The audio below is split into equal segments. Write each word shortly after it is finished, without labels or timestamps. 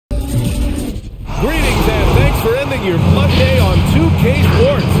Greetings and thanks for ending your Monday on 2K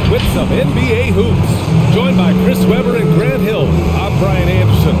Sports with some NBA hoops. Joined by Chris Webber and Grant Hill, I'm Brian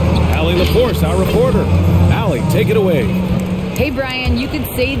Anderson. Allie LaForce, our reporter. Allie, take it away. Hey, Brian, you could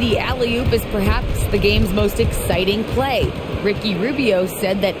say the alley-oop is perhaps the game's most exciting play. Ricky Rubio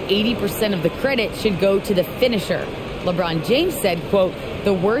said that 80% of the credit should go to the finisher. LeBron James said, quote,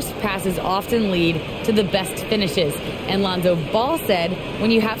 "The worst passes often lead to the best finishes." And Lonzo Ball said,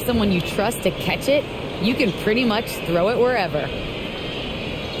 when you have someone you trust to catch it, you can pretty much throw it wherever.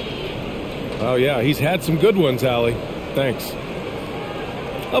 Oh, yeah, he's had some good ones, Allie. Thanks.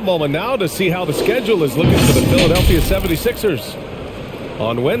 A moment now to see how the schedule is looking for the Philadelphia 76ers.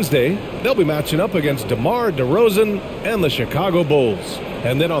 On Wednesday, they'll be matching up against DeMar DeRozan and the Chicago Bulls.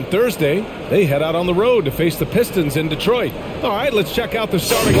 And then on Thursday, they head out on the road to face the Pistons in Detroit. All right, let's check out the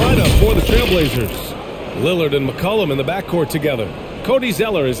starting lineup for the Trailblazers. Lillard and McCollum in the backcourt together. Cody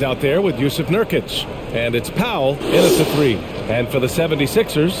Zeller is out there with Yusuf Nurkic. And it's Powell in at the 3. And for the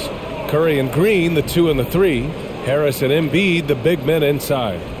 76ers, Curry and Green, the 2 and the 3. Harris and Embiid, the big men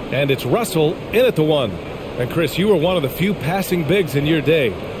inside. And it's Russell in at the 1. And Chris, you were one of the few passing bigs in your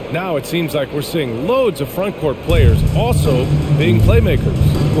day. Now it seems like we're seeing loads of front court players also being playmakers.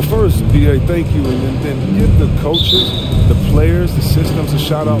 Well, first, B.A., thank you. And then give the coaches, the players, the systems a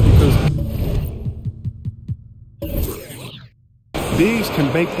shout out, because bigs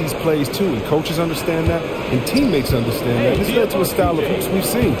can make these plays too. And coaches understand that, and teammates understand that. This led to a style of hoops we've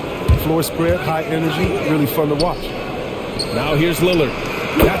seen. Floor spread, high energy, really fun to watch. Now here's Lillard.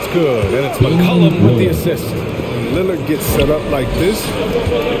 That's good. And it's McCollum with the assist. When Lillard gets set up like this,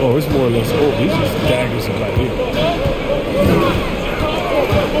 oh, it's more or less over. He just daggers it right here.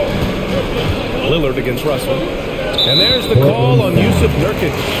 Lillard against Russell. And there's the call on Yusuf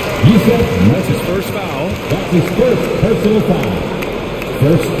Nurkic. That's his first foul. That's his first personal foul.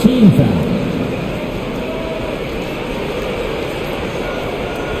 First team foul.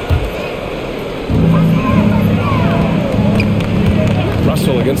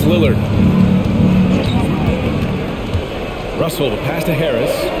 Russell against Lillard. Russell, the pass to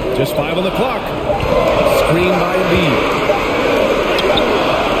Harris. Just 5 on the clock. Screen by Embiid.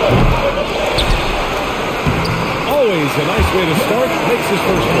 Always a nice way to start. Makes his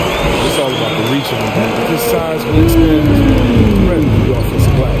first one. It's all about the reach of him. His size, wingspan, is incredibly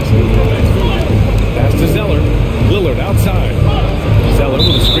offensive class. Pass to Zeller. Lillard outside. Zeller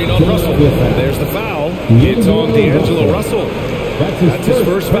with a screen on Russell. And there's the foul. It's on D'Angelo Russell. That's his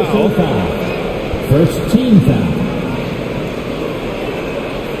first foul. First team foul.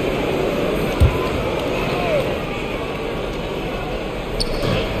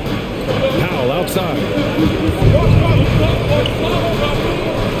 Powell outside.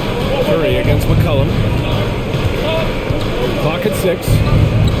 Curry against McCollum. Clock at 6.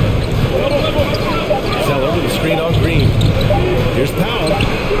 Zeller with a screen on Green. Here's Powell.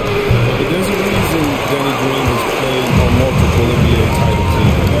 There's a reason Danny Green has played on multiple NBA title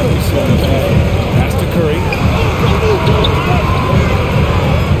teams. Pass to Curry.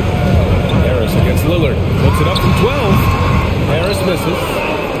 Harris against Lillard. Puts it up from 12. Harris misses.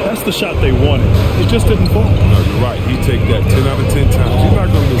 That's the shot they wanted. It just didn't fall. No, you're right. He'd take that 10 out of 10 times. You're not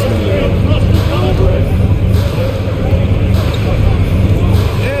going to miss many of them.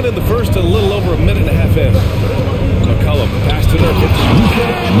 And in the first, a little over a minute and a half in. McCollum, pass to Nurkic.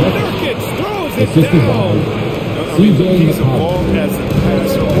 Nurkic throws it down. I mean, he's evolved as a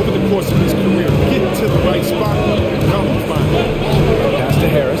passer over the course of his career. Get to the right spot, come and find it. Pass to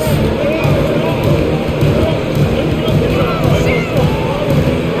Harris.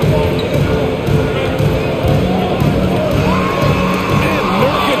 And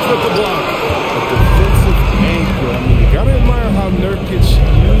Nurkic with the block. A defensive anchor. I mean, you got to admire how Nurkic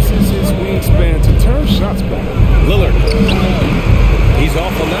uses his wingspan to turn shots back. Lillard. He's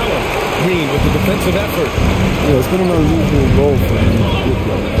off on that one. Green with the defensive effort. Yeah, it's been an unusual role for him.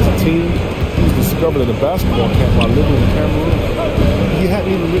 As a team, he was discovered at a basketball camp while living in Cameroon. He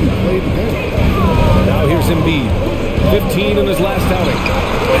hadn't even really played the game. Now here's Embiid. 15 in his last outing.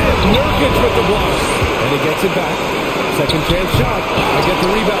 And Nurkic with the block. And he gets it back. Second chance shot. I get the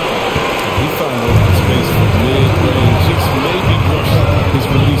rebound. He found open space for mid-range. Just maybe rush his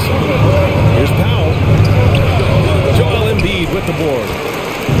release. Here's Powell. Joel Embiid with the board.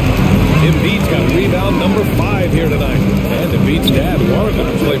 Embiid's got rebound number 5 here tonight. And Embiid's dad wanted him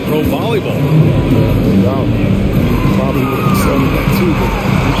to play pro volleyball. Wow. Probably would have said that too, but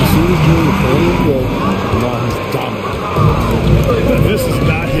you can see his dream playing good, and now he's dominant. This is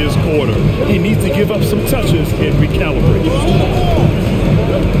not his quarter. He needs to give up some touches and recalibrate.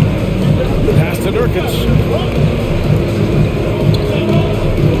 Pass to Nurkic.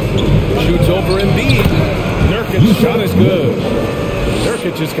 Shoots over Embiid. Shot is good.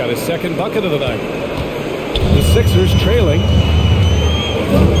 Nurkic just got his second bucket of the night. The Sixers trailing.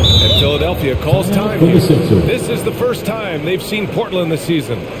 And Philadelphia calls time here. This is the first time they've seen Portland this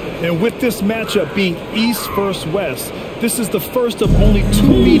season. And with this matchup being East versus West, this is the first of only 2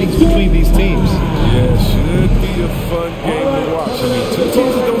 meetings between these teams. Yeah, should be a fun game to watch. I mean, two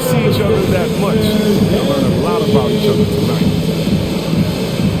teams that don't see each other that much. They'll learn a lot about each other tonight.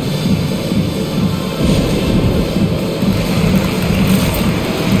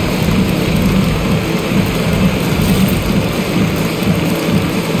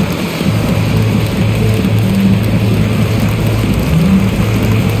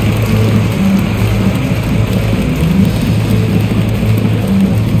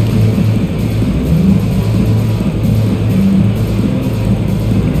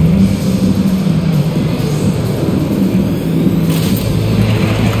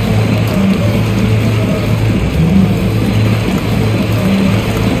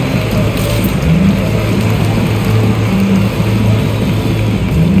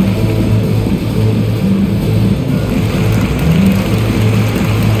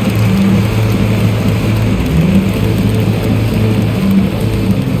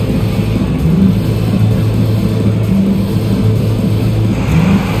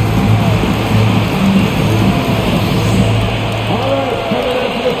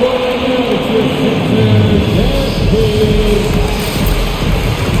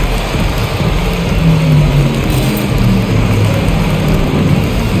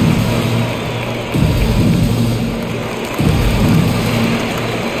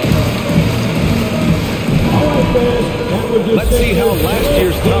 Let's see how last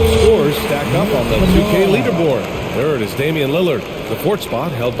year's top scorers stack up on the 2K leaderboard. Third is Damian Lillard. The fourth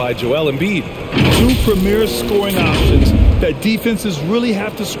spot held by Joel Embiid. 2 premier scoring options that defenses really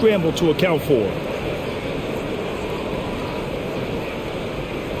have to scramble to account for.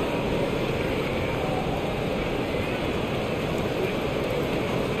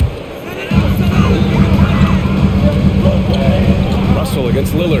 Russell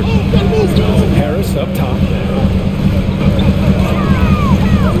against Lillard. Harris up top.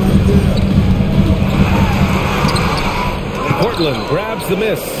 Portland grabs the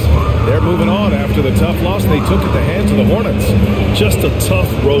miss. They're moving on after the tough loss they took at the hands of the Hornets. Just a tough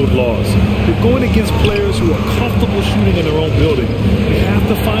road loss. You're going against players who are comfortable shooting in their own building. You have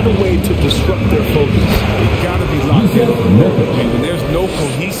to find a way to disrupt their focus. You got to be locked in. And when there's no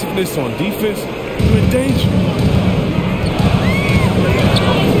cohesiveness on defense, you're in danger.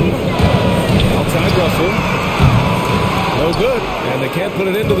 Outside Russell. No good. And they can't put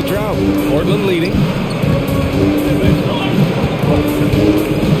it into the drought. Portland leading.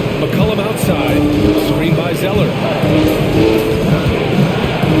 McCollum outside. Screen by Zeller.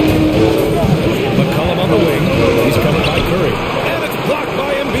 McCollum on the wing. He's covered by Curry. And it's blocked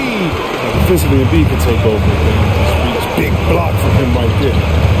by Embiid. Physically, Embiid can take over. It's a big block for him right there.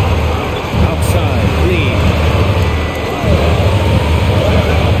 Outside. Green.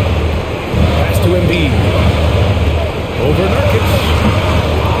 Pass to Embiid. Over Nurkic.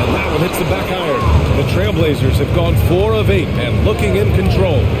 And that one hits the back iron. The Trailblazers have gone 4 of 8 and looking in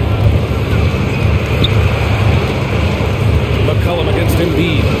control. McCollum against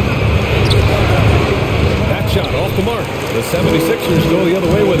Embiid. That shot off the mark. The 76ers go the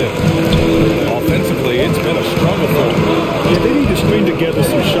other way with it. Offensively, it's been a struggle for them. Yeah, they need to string together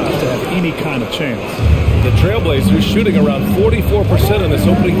some shots to have any kind of chance. The Trailblazers shooting around 44% in this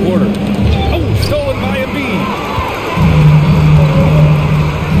opening quarter. Oh, stolen by Embiid.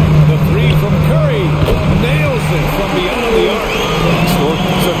 The three from Curry. Nails it from beyond the arc.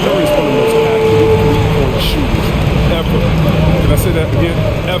 So Curry's one of the most accurate three-point shooters ever. Can I say that again?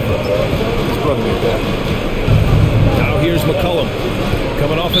 Ever. His brother did that. Now here's McCollum.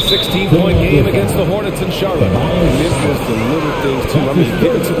 Coming off a 16-point game against the Hornets in Charlotte. And this is the little things, too. I mean,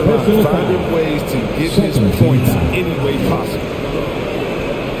 getting to the line, finding ways to get his points any way possible.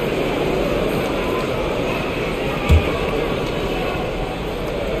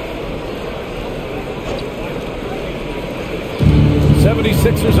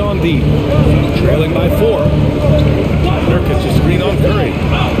 Sixers on D. Trailing by 4. Nurkic a screen on Curry.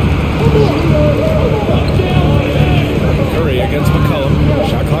 Curry against McCollum.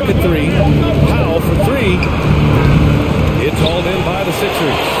 Shot clock at 3. Powell for 3. It's hauled in by the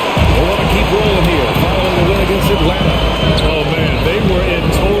Sixers. They want to keep rolling here following the win against Atlanta. Oh, man, they were in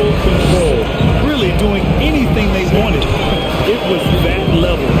total control. Really doing anything they wanted. It was that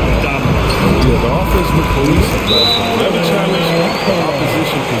level of dominance. Yeah, the offense with police. Whatever challenge the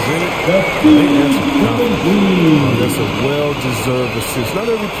opposition presented, I think that's a well-deserved assist. Not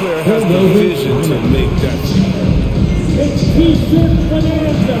every player has the vision to make that. It's T-shirt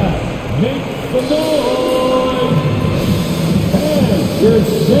Bonanza. Make some noise. And your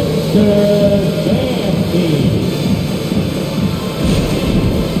Sixers band team.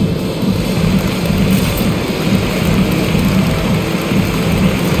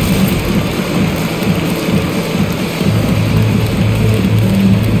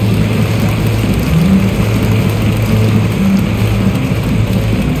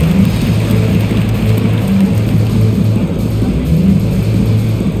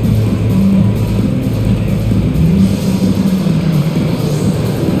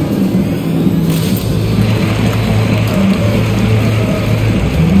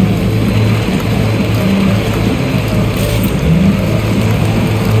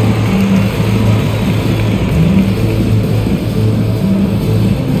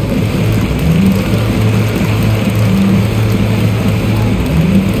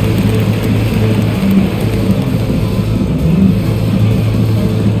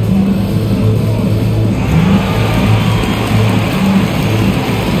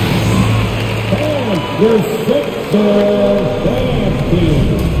 Your Sixers band team.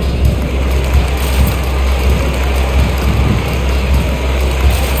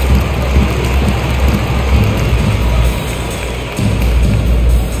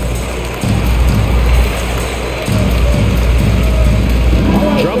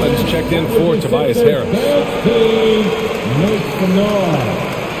 Drummond's checked in for Tobias Harris. Band team, make some noise.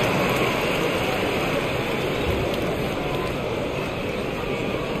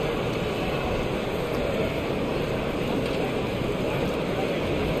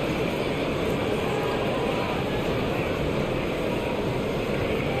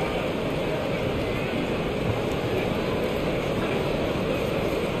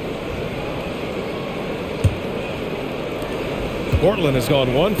 Portland has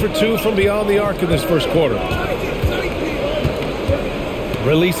gone 1 for 2 from beyond the arc in this first quarter.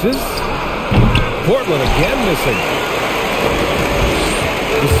 Releases. Portland again missing.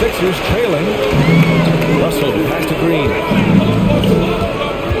 The Sixers trailing. Russell pass to Green.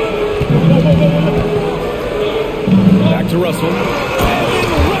 Back to Russell. And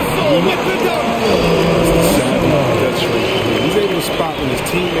Russell with the dunk. That's right. He's able to spot when his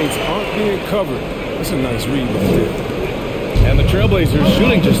teammates aren't being covered. That's a nice read right there. And the Trailblazers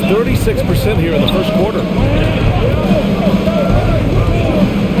shooting just 36% here in the first quarter.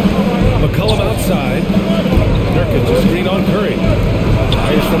 McCollum outside. Nurkic just screen on Curry.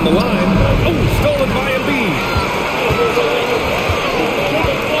 Fires from the line. Oh, stolen by Embiid.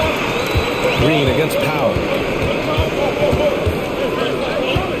 Green against Powell.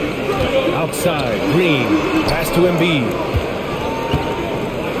 Outside, Green. Pass to Embiid.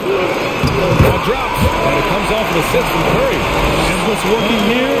 Ball drops, and it comes off an assist from Curry. And what's working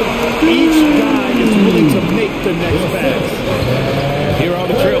here, each guy is willing to make the next pass. Here are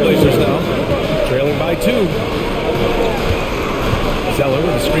the Trailblazers now, trailing by 2. Zeller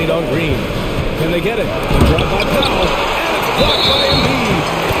with a screen on Green. Can they get it? Drop by Powell, and it's blocked by Embiid.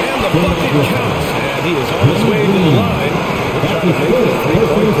 And the bucket counts, and he is on his way to the line. We're trying to make a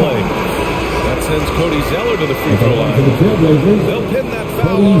three-point play. That sends Cody Zeller to the free throw line. They'll pin that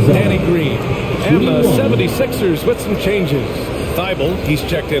foul on Danny Green. And the 76ers with some changes. Thibault, he's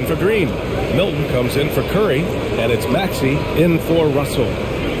checked in for Green. Milton comes in for Curry. And it's Maxey in for Russell.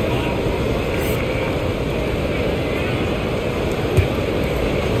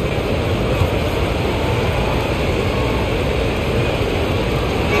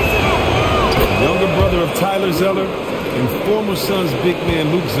 Younger brother of Tyler Zeller and former Suns big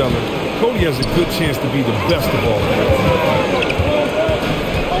man Luke Zeller, Cody has a good chance to be the best of all.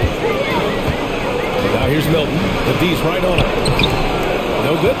 Now here's Milton. The D's right on it.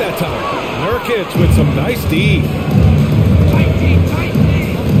 No good that time. Nurkic with some nice D.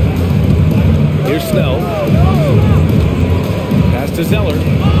 Here's Snell. Pass to Zeller.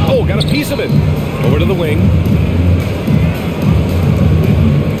 Oh, got a piece of it. Over to the wing.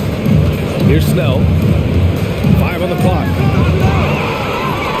 Here's Snell. 5 on the clock.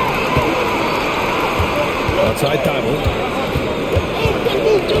 Outside Thibault.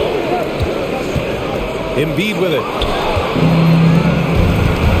 Embiid with it.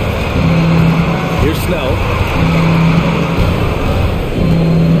 Here's Snell.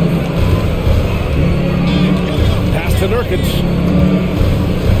 Pass to Nurkic.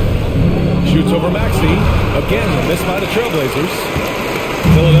 Shoots over Maxey. Again, missed by the Trailblazers.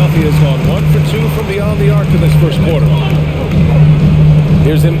 Philadelphia has gone 1 for 2 from beyond the arc in this first quarter.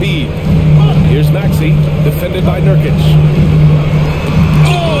 Here's Embiid. Here's Maxey, defended by Nurkic.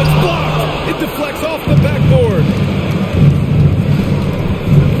 Oh, it's blocked! It deflects off the backboard.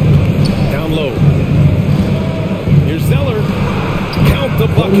 Down low. Here's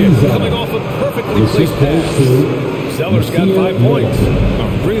kick coming off a perfectly placed pass. Zeller's got 5 points.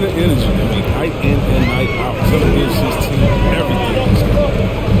 Bring the energy. I mean, night in and night out. Zeller gives his team everything.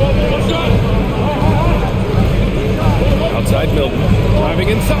 Outside Milton, driving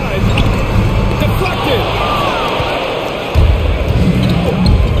inside. Deflected.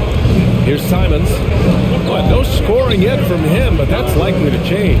 Here's Simons. Well, no scoring yet from him, but that's likely to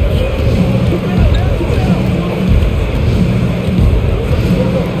change.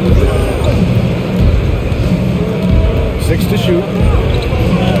 6 to shoot.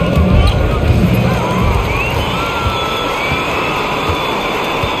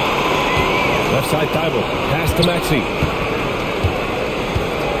 Left side Thibault. Pass to Maxey.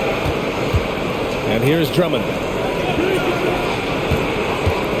 And here's Drummond.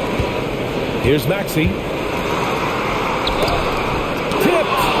 Here's Maxey.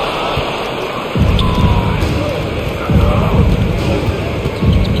 Tipped.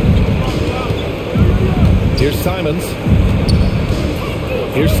 Here's Simons.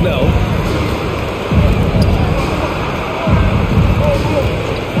 Here's Snell.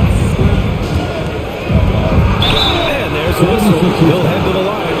 And there's a whistle. He'll head to the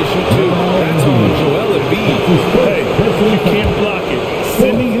line to shoot 2. That's on Joel Embiid. Hey, you can't block it.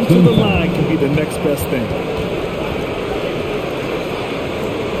 Sending him to the line can be the next best thing.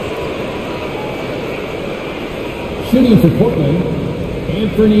 Shooting for Portland,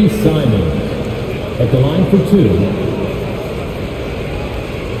 Anthony Simons. At the line for 2.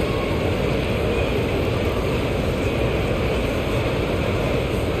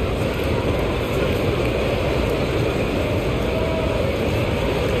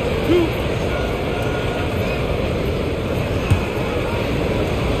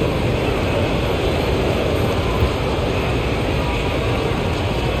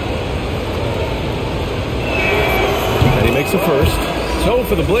 A first. So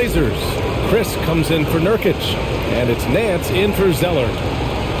for the Blazers, Chris comes in for Nurkic, and it's Nance in for Zeller.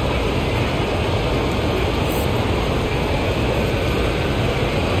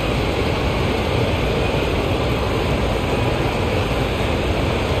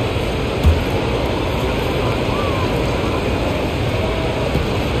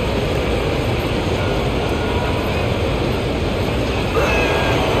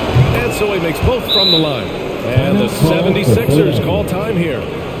 And so he makes both from the line. And the 76ers call time here.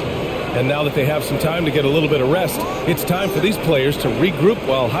 And now that they have some time to get a little bit of rest, it's time for these players to regroup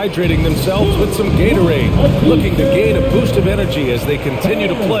while hydrating themselves with some Gatorade, looking to gain a boost of energy as they continue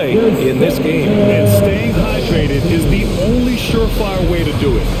to play in this game. And staying hydrated is the only surefire way to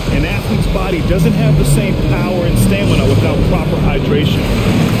do it. An athlete's body doesn't have the same power and stamina without proper hydration.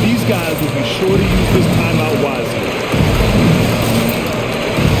 These guys will be sure to use this timeout wisely.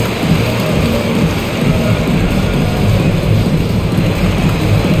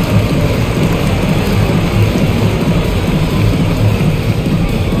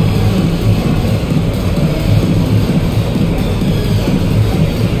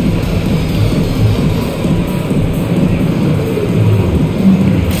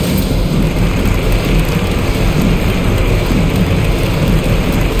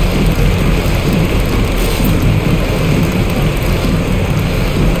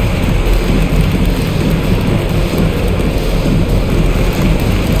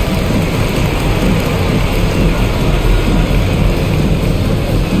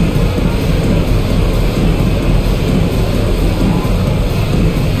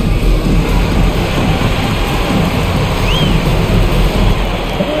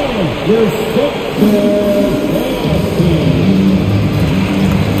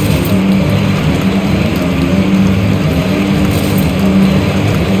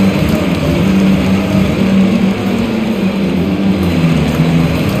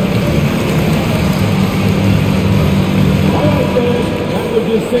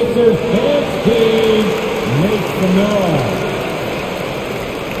 Sixers dance team makes the noise.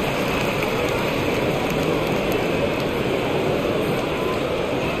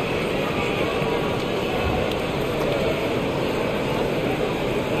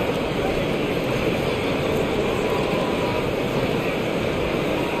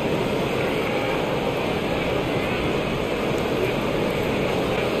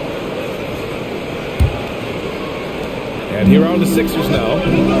 And here are the Sixers now.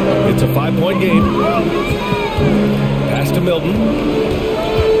 It's a 5-point game. Pass to Milton.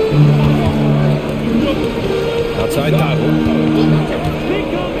 Outside Thibault.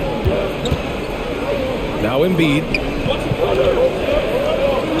 Now Embiid.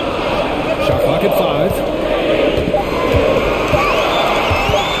 Shot clock at 5.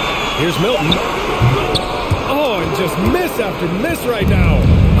 Here's Milton. Oh, and just miss after miss right now.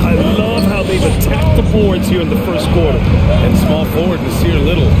 I love how they've attacked the boards here in the first quarter. And small forward Nasir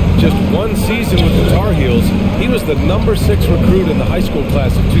Little, just one season with the Tar Heels. He was the #6 recruit in the high school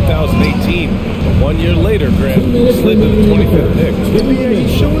class of 2018. But 1 year later, Grant slid to the 25th pick. Yeah,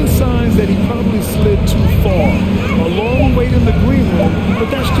 he's showing signs that he probably slid too far. A long wait in the green room,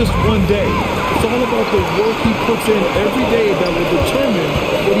 but that's just one day. It's all about the work he puts in every day that will determine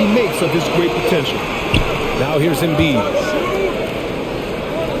what he makes of his great potential. Now here's Embiid.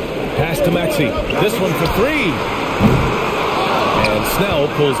 Pass to Maxey. This one for three. And Snell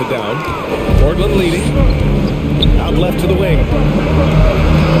pulls it down. Portland leading. Out left to the wing.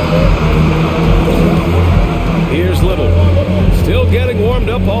 Here's Little. Still getting warmed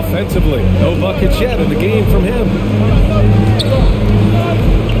up offensively. No buckets yet in the game from him.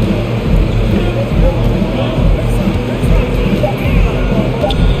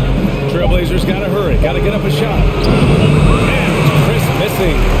 Trailblazers got to hurry. Got to get up a shot. And Chris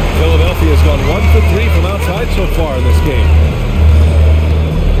missing. Philadelphia's gone 1 for 3 from outside so far in this game.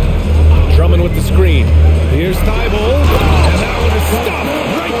 Drummond with the screen. Here's Thibault. And that one is stopped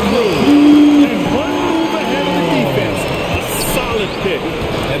right through. And one move ahead of the defense. A solid pick.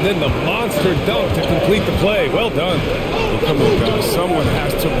 And then the monster dunk to complete the play. Well done. Well, come on, guys. Someone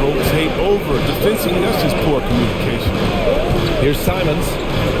has to rotate over. Defensively, that's just poor communication. Here's Simons.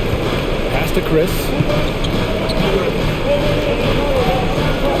 Pass to Chris.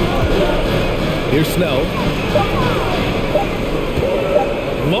 Here's Snell.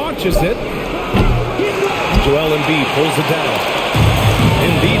 Launches it. Joel Embiid pulls it down.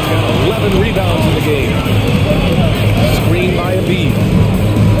 Embiid's got 11 rebounds in the game. Screen by Embiid.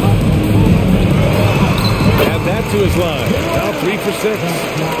 Add that to his line. Now 3 for 6.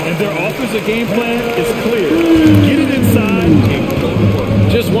 And their offensive game plan is clear. Get it inside and go to work.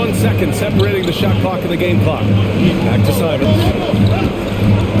 Just 1 second separating the shot clock and the game clock. Back to Simons.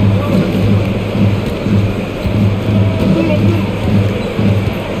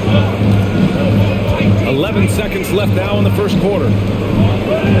 11 seconds left now in the first quarter.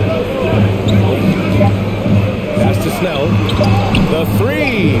 Pass to Snell. The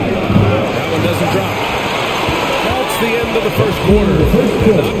three. That one doesn't drop. That's the end of the first quarter.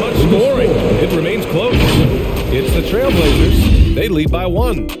 Not much scoring. It remains close. It's the Trailblazers. They lead by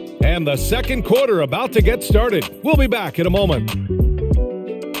 1. And the second quarter about to get started. We'll be back in a moment.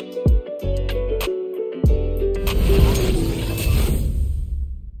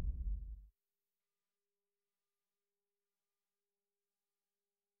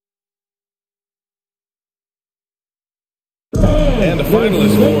 And a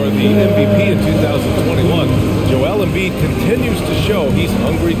finalist for the MVP in 2021, Joel Embiid continues to show he's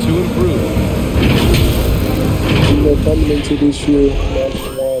hungry to improve. Coming into this year, I just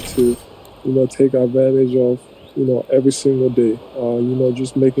want to, take advantage of, every single day.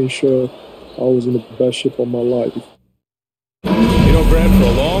 Just making sure I was in the best shape of my life. Grant, for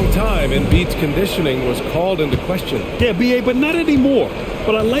a long time, Embiid's conditioning was called into question. Yeah, B.A., but not anymore.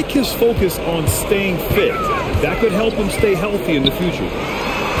 But I like his focus on staying fit. That could help him stay healthy in the future.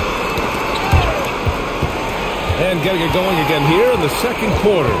 And getting it going again here in the second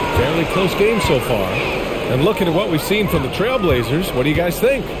quarter. Fairly close game so far. And looking at what we've seen from the Trailblazers, what do you guys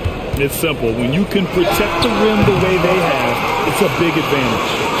think? It's simple. When you can protect the rim the way they have, it's a big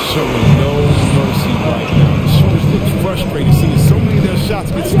advantage. Showing no mercy right now. The shooters look frustrated, seeing so many of their shots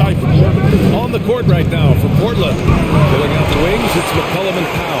get stifled. On the court right now for Portland. Filling out the wings, it's McCollum and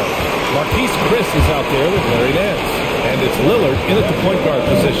Powell. Marquise Chris is out there with Larry Nance. And it's Lillard in at the point guard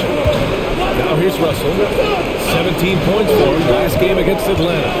position. Now here's Russell. 17 points for him last game against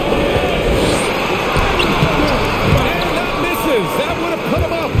Atlanta. And that misses. That would have put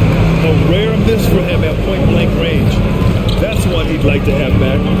him up. A rare miss for him at point-blank range. That's one he'd like to have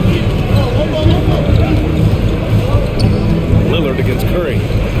back. Lillard against Curry.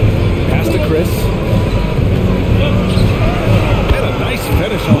 Pass to Chris. And a nice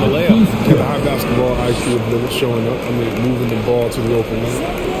finish on the layup. The high basketball IQ of Lillard showing up. Moving the ball to the open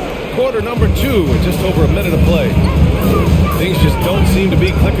man. Quarter number 2 with just over a minute of play. Things just don't seem to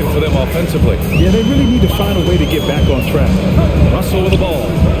be clicking for them offensively. Yeah, they really need to find a way to get back on track. Russell with the ball.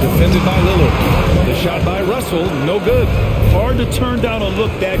 Defended by Lillard. The shot by Russell, no good. Hard to turn down a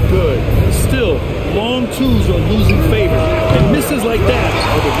look that good. Still, long twos are losing favor. And misses like that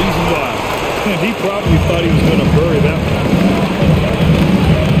are the reason why. And he probably thought he was going to bury that one.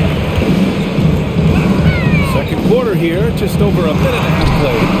 Second quarter here, just over a minute and a half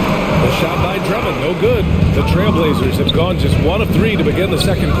played. The shot by Drummond, no good. The Trailblazers have gone just 1 of 3 to begin the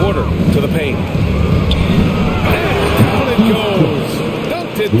second quarter. To the paint. And down it goes.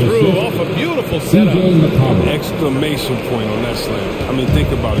 Dunked Sifted through off a beautiful setup. Exclamation point on that slam. I mean, think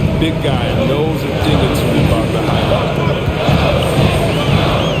about it. Big guy knows a thing or two about the highlight.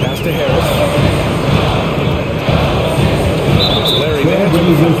 Pass to Harris. It's Larry Nance.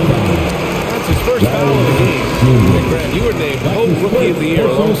 That's his first foul of the game. And Grant, you were named Rookie of the Year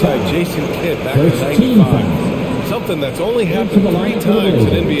alongside Jason Kidd back in '95. Something that's only happened 3 times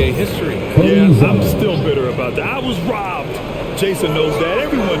in NBA history. Yeah, I'm still bitter about that. I was robbed. Jason knows that.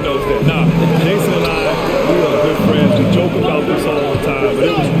 Everyone knows that. Nah, Jason and I, we are good friends. We joke about this all the time, but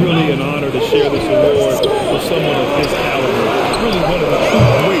it was really an honor to share this award with someone of his caliber. It's really one of the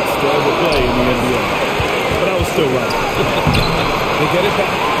true greats to ever play in the NBA. But I was still right. They get it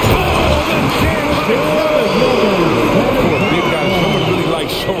back. Oh, the chance to For a big guy, someone really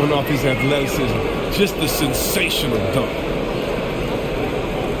likes showing off his athleticism. Just a sensational dunk.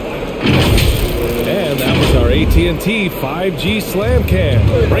 And that was our AT&T 5G Slam Cam,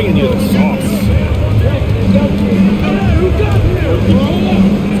 bringing you the sauce.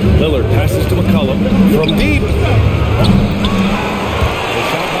 Lillard passes to McCollum from deep. The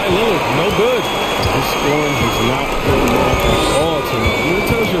shot by Lillard, no good. His scoring has not been there all tonight. It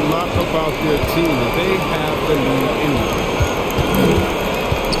tells you a lot about their team that they have the lead anyway.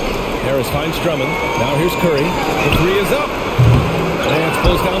 Harris finds Drummond. Now here's Curry. The 3 is up. Lance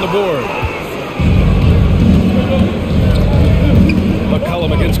pulls down the board.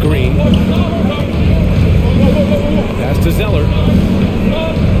 McCollum against Green. Pass to Zeller.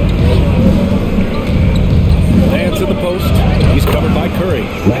 Lance in the post. He's covered by Curry.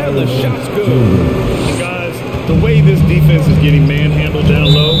 And the shot's good. Guys, the way this defense is getting manhandled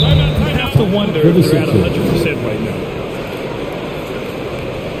down low, you have to wonder if they're at 100% right now.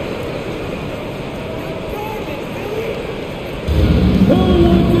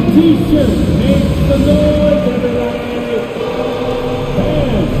 T-shirt makes the noise, everybody.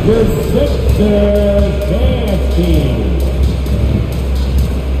 And your Sixers dance team.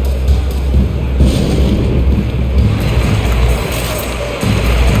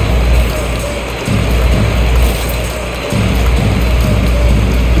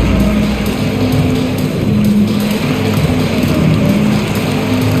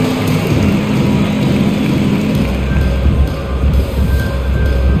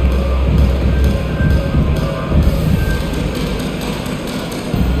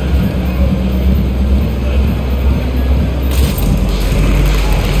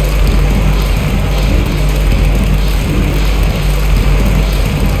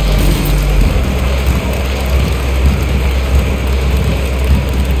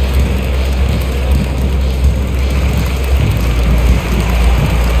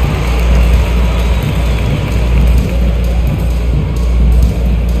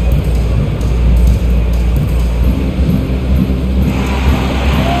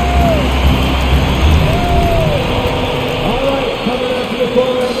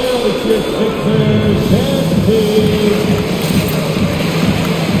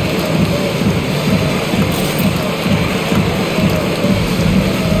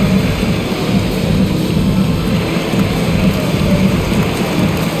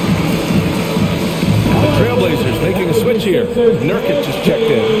 Trailblazers making a switch here. Nurkic just checked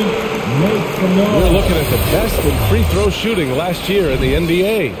in. We're looking at the best in free throw shooting last year in the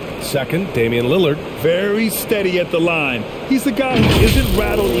NBA. Second, Damian Lillard. Very steady at the line. He's the guy who isn't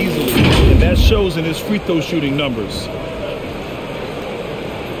rattled easily, and that shows in his free throw shooting numbers.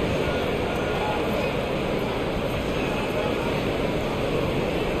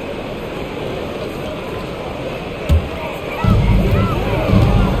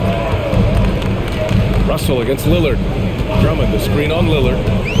 Russell against Lillard. Drummond, the screen on Lillard.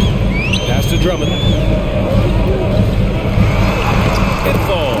 Pass to Drummond. It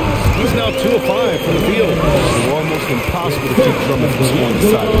falls. He's now 2 of 5 from the field. It's almost impossible to keep Drummond from scoring the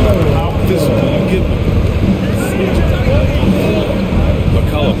side. No matter how physical you get with him.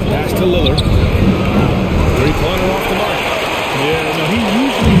 McCollum, pass to Lillard. 3-pointer off the mark. Yeah, no, he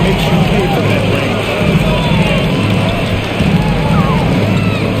usually makes you pay from that range.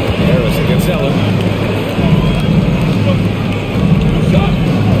 Harris against Zeller.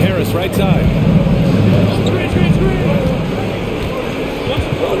 Harris, right side.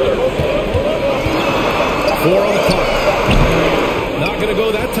 4 on the clock. Not going to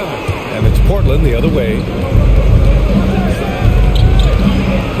go that time. And it's Portland the other way.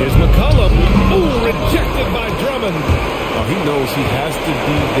 Here's McCollum. Ooh, rejected by Drummond. Oh, he knows he has to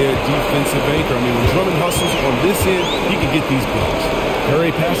be their defensive anchor. I mean, when Drummond hustles on this end, he can get these blocks.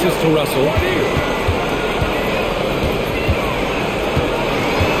 Curry passes to Russell.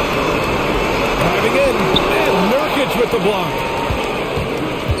 Driving in. And Nurkic with the block.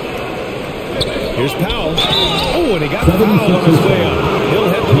 Here's Powell. Oh, and he got fouled on his way up. He'll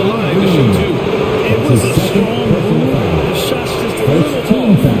head to the line to shoot 2. It was a strong move. The shot's just a little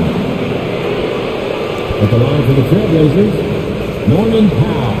Team foul. At the line for the Trailblazers, Norman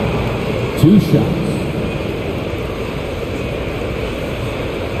Powell. 2 shots.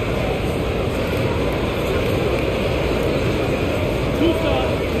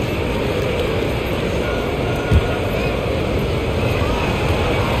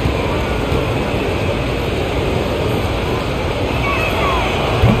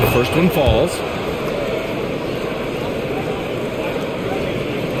 First one falls.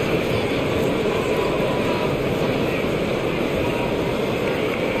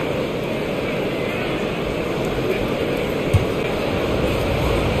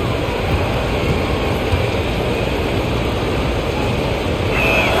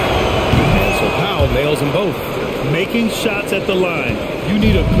 And so Powell nails them both. Making shots at the line. You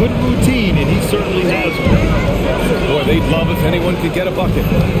need a good routine, and he certainly has one. Boy, they'd love if anyone could get a bucket.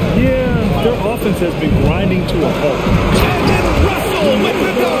 Yeah, their offense has been grinding to a halt. And then Russell with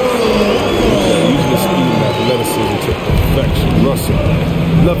the goal! Using the speed and athleticism to perfection. Russell,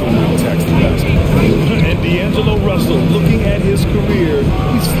 nothing really attacks the basket. And D'Angelo Russell, looking at his career,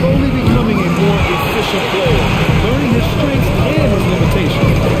 he's slowly becoming a more efficient player, learning his strengths and his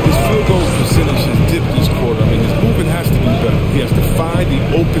limitations. His field goal percentage has dipped this quarter. I mean, his movement has to be better. He has to find the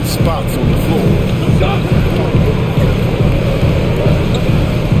open spots on the floor.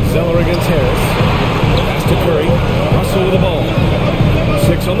 Zeller against Harris. Pass to Curry. Russell with the ball.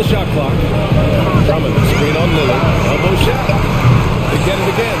 6 on the shot clock. Drummond, screen on Lillard. Elbow shot. They get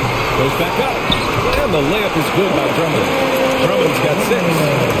it again. Goes back up. And the layup is good by Drummond. Drummond's got 6.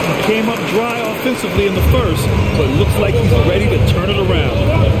 He came up dry offensively in the first, but looks like he's ready to turn it around.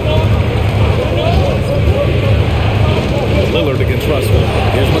 Lillard against Russell.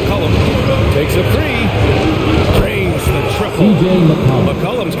 Here's McCollum. Takes a 3. Drains the triple.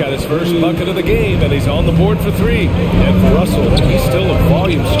 McCollum's got his first bucket of the game, and he's on the board for 3. And for Russell, he's still a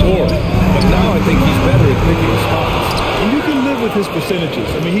volume scorer. But now I think he's better at picking spots. And you can live with his percentages.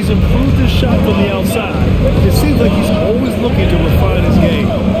 I mean, he's improved his shot from the outside. It seems like he's always looking to refine his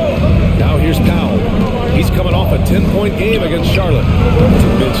game. Now here's Powell. He's coming off a 10-point game against Charlotte. To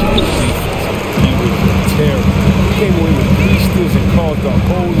mention his defense, he was terrible. He came away with 3 steals and caused a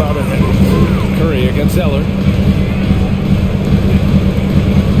whole lot of headaches. Curry against Zeller.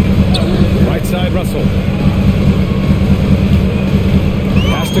 Right side, Russell.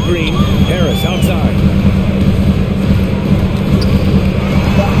 Pass to Green. Harris outside.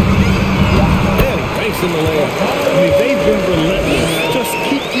 And he banks in the layup. I mean, they've been relentless. Just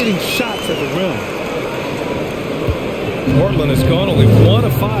keep getting shots at the rim. Portland has gone only 1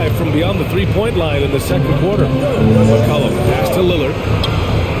 of 5 from beyond the 3-point line in the second quarter. McCollum pass to Lillard.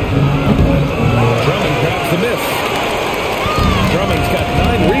 Drummond grabs the miss. Drummond's got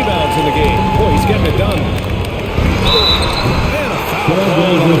 9 rebounds in the game. Boy, he's getting it done. And a foul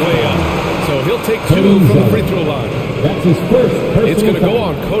called on the way up. So he'll take 2 from the free throw line. That's his first personal It's going to go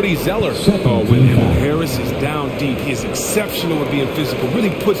foul. on Cody Zeller. When Harris is down deep, he is exceptional at being physical.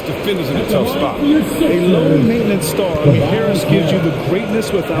 Really puts defenders in a tough spot. A low maintenance star. I mean, Harris gives you the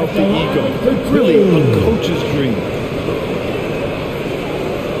greatness without the ego. Really a coach's dream.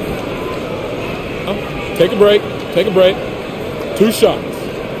 Take a break. Take a break. 2 shots.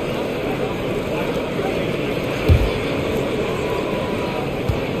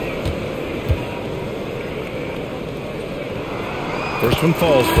 First one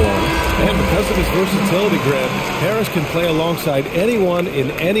falls for him. And because of his versatility, Grant, Harris can play alongside anyone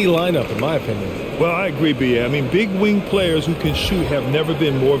in any lineup, in my opinion. Well, I agree, B.A. I mean, big wing players who can shoot have never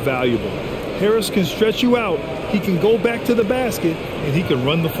been more valuable. Harris can stretch you out, he can go back to the basket, and he can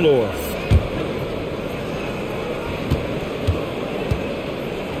run the floor.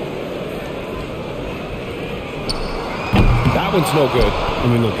 That one's no good. I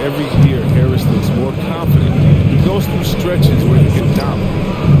mean, look, every year Harris looks more confident. He goes through stretches where he can dominate.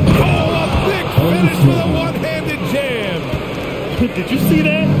 Oh, a big finish with a one-handed jam. Did you see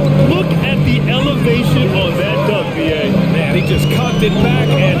that? Look at the elevation on that dunk, B.A. Man, he just cocked it back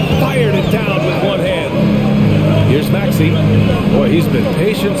and fired it down with one hand. Here's Maxey. Boy, he's been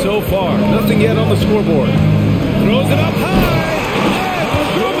patient so far. Nothing yet on the scoreboard. Throws it up high. And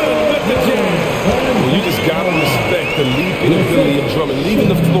Drummond with the jam. Well, you just got to respect the leaping ability of Drummond, leaving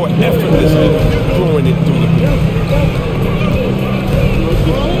the floor effortlessly, throwing it through the middle.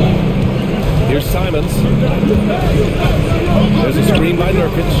 Here's Simons. There's a screen by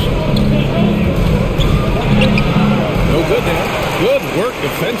Nurkic. No good there. Good work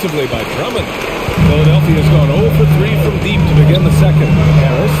defensively by Drummond. Philadelphia's gone 0 for 3 from deep to begin the second.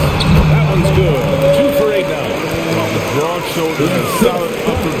 Harris. That one's good.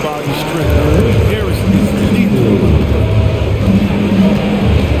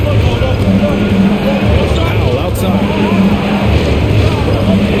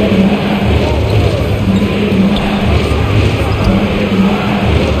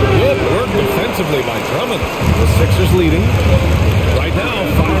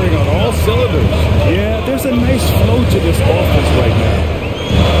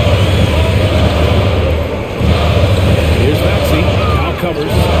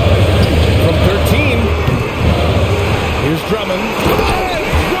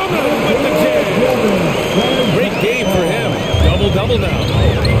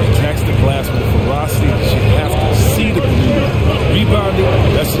 masterclass with ferocity that you have to see to believe it. Rebounding,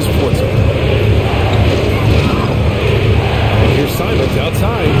 that's his forte. And here's Simons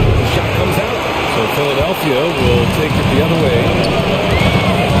outside. The shot comes out. So Philadelphia will take it the other way.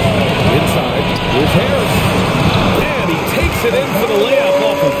 Inside. Here's Harris. And he takes it in for the layup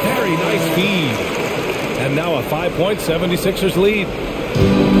off a very nice feed. And now a 5-point 76ers lead.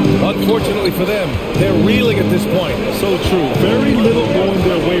 Unfortunately for them, they're reeling at this point. So true. Very little going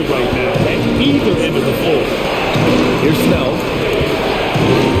their way right now at either end of the floor. Here's Snell.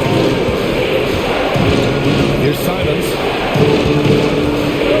 Here's Simons.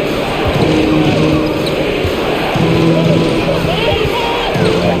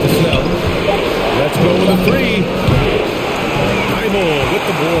 Back to Snell. Let's go with a three. Diamond with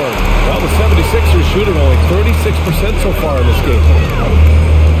the board. Well, the 76ers shooting only 36% so far in this game.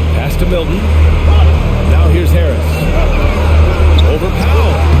 Pass to Milton. Now here's Harris. Over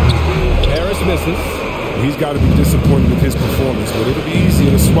Powell. Harris misses. He's got to be disappointed with his performance, but it'll be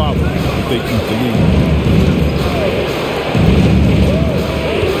easier to swallow if they keep the lead.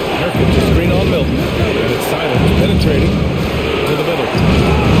 Nurkic screen on Milton. And it's Simons penetrating to the middle.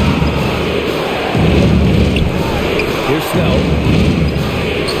 Here's Snell.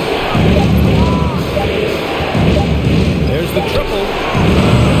 There's the triple.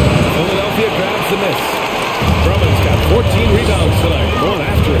 Philadelphia grabs the miss. Drummond's got 14 rebounds tonight. Going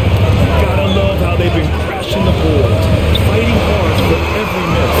after it. Gotta love how they've been crashing the board. Fighting hard for every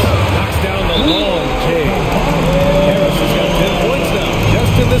miss. Knocks down the long J. Harris has got 10 points now,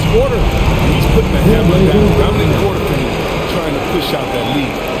 just in this quarter. He's putting the hammer down. I'm in quarter for him, trying to push out that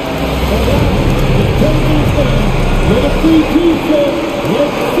lead.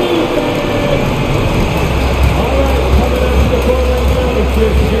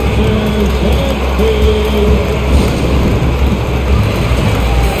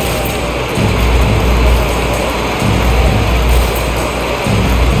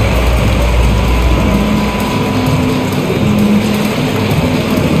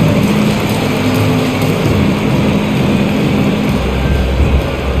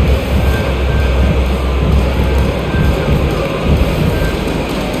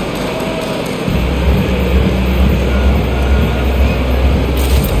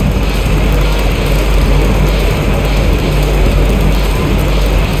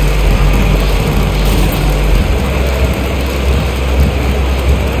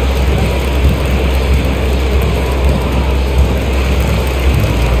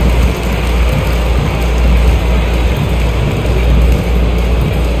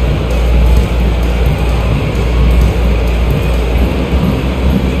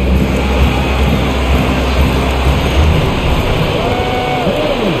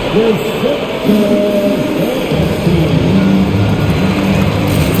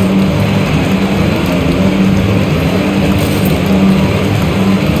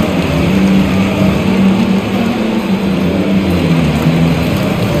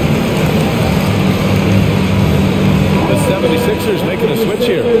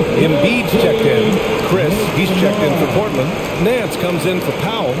 Comes in for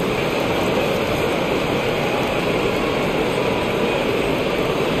Powell.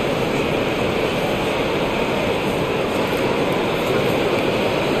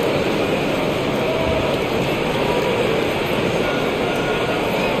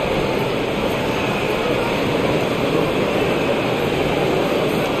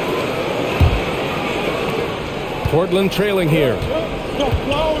 Portland trailing here.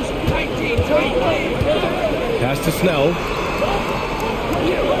 Pass to Snell.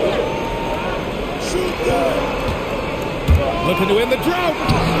 Looking to win the drought.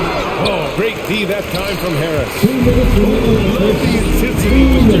 Oh, great D that time from Harris. Love the intensity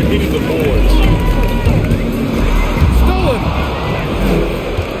when they're hitting the boards. Stolen.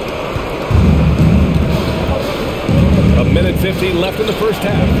 A minute 15 left in the first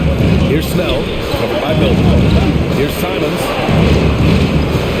half. Here's Snell, covered by Milton. Here's Simons.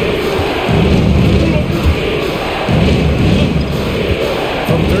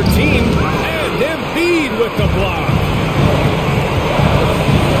 From 13, and Embiid with the block.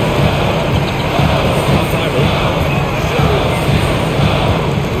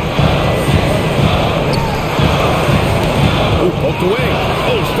 Poked away.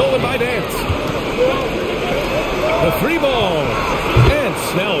 Oh, stolen by Dance. The three ball. And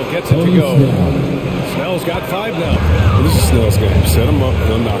Snell gets it to go. Snell's got 5 now. Well, this is Snell's game. Set him up,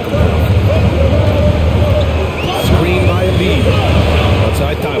 they'll knock him down. Screen by Embiid.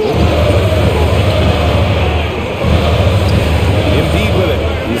 Outside Thibault. Embiid with it.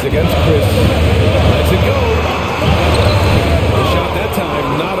 He's against Chris. Lets it go. The shot that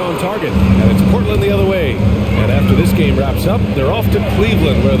time not on target. wraps up, they're off to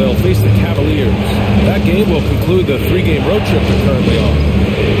Cleveland, where they'll face the Cavaliers. That game will conclude the 3-game road trip they're currently on.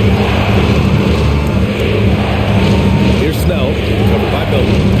 Here's Snell, covered by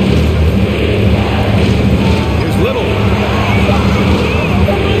Milton. Here's Little.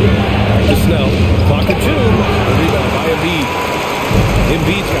 Back to Snell. Clock at 2. A rebound by Embiid.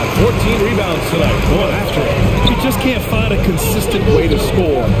 Embiid's got 14 rebounds tonight, going after it. You just can't find a consistent way to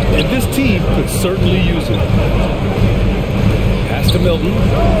score, and this team could certainly use it. Pass to Milton.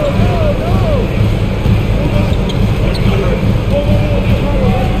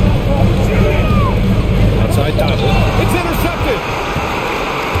 Outside Donovan. It's intercepted.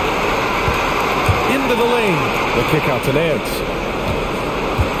 Into the lane. The kick out to Nance.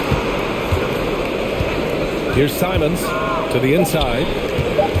 Here's Simons to the inside.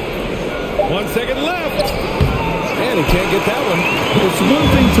 1 second left. And he can't get that one. It's one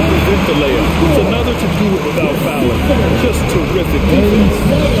thing to prevent the layup. It's another to do it without fouling. Just terrific defense.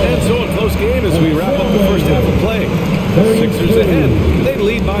 And so a close game as we wrap up the first half of play. Sixers ahead. They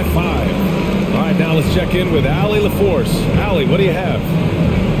lead by 5. All right, now let's check in with Allie LaForce. Allie, what do you have?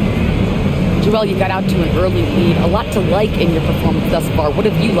 Joel, you got out to an early lead. A lot to like in your performance thus far. What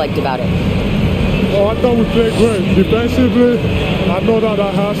have you liked about it? Oh, I thought we played great. Defensively, I know that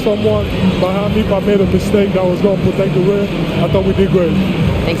I had someone behind me if I made a mistake that was going to protect the rim. I thought we did great.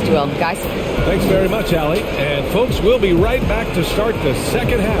 Thanks, Joel. Guys? Thanks very much, Allie. And folks, we'll be right back to start the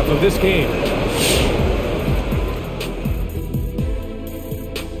second half of this game.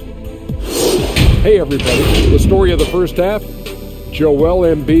 Hey, everybody. The story of the first half, Joel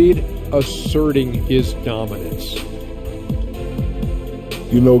Embiid asserting his dominance.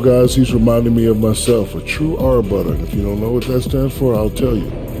 You know, guys, he's reminding me of myself, a true R-butter. And if you don't know what that stands for, I'll tell you.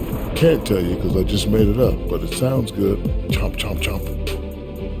 Can't tell you because I just made it up, but it sounds good. Chomp, chomp, chomp.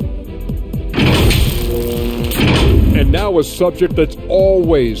 And now a subject that's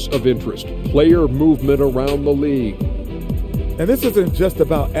always of interest, player movement around the league. And this isn't just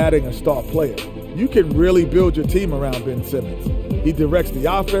about adding a star player. You can really build your team around Ben Simmons. He directs the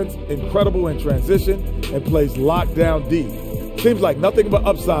offense, incredible in transition, and plays lockdown D. Seems like nothing but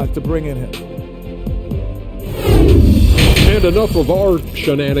upsides to bring in him. And enough of our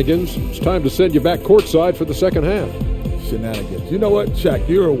shenanigans. It's time to send you back courtside for the second half. Shenanigans. You know what, Shaq?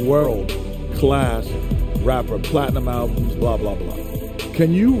 You're a world-class rapper, platinum albums, blah, blah, blah.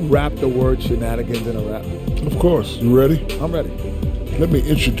 Can you rap the word shenanigans in a rap? Of course. You ready? I'm ready. Let me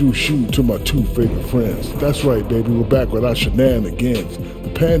introduce you to my 2 favorite friends. That's right, baby. We're back with our shenanigans. The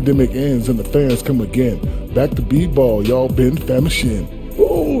pandemic ends and the fans come again. Back to b-ball, y'all been famishing.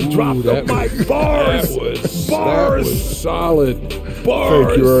 Ooh, drop the mic. Bars. That was solid. Bars.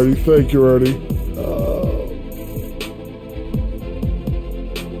 Thank you, Ernie. Thank you, Ernie.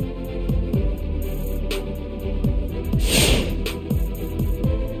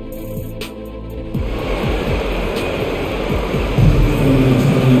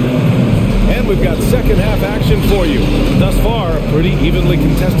 And we've got second half action for you. Thus far, a pretty evenly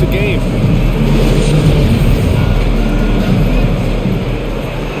contested game.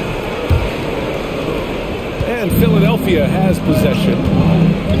 And Philadelphia has possession,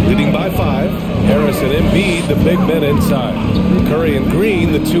 leading by 5. Harris and Embiid, the big men inside. Curry and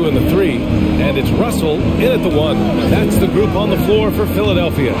Green, the 2 and the 3. And it's Russell in at the 1. That's the group on the floor for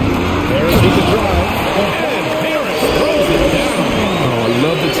Philadelphia. Harris with the drive. And Harris throws it down. Oh, I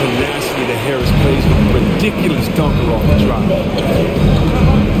love the tenacity that Harris plays with a ridiculous dunker off the drive.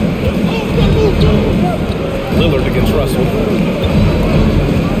 Lillard against Russell.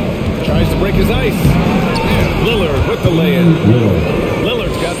 Tries to break his ice. And Lillard with the lay-in.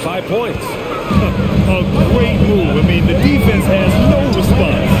 Lillard's got 5 points. A great move. I mean, the defense has no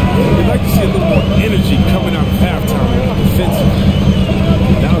response. We'd like to see a little more energy coming out of halftime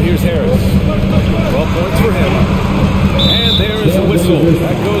defensively. Now here's Harris. 12 points for him. And there is a whistle.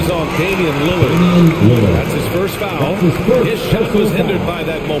 That goes on Damian Lillard. That's his first foul. His shot was hindered by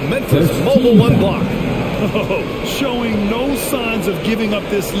that momentous mobile 1 block. Oh, showing no signs of giving up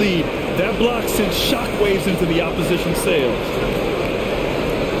this lead. That block sent shockwaves into the opposition sails.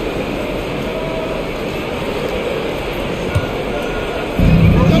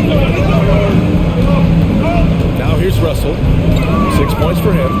 Now here's Russell. 6 points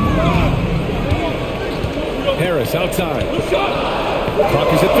for him. Harris outside.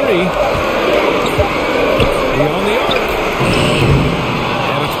 Clock is at 3. Beyond the arc.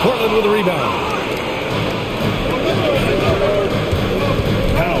 And it's Portland with a rebound.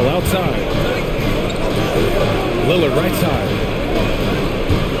 Powell outside. Lillard right side.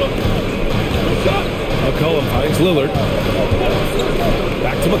 McCollum finds Lillard.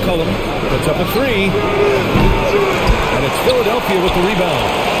 Back to McCollum. Puts up a 3. And it's Philadelphia with the rebound.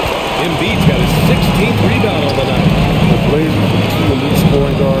 Embiid's got his 16th rebound on the night. The Blazers with two elite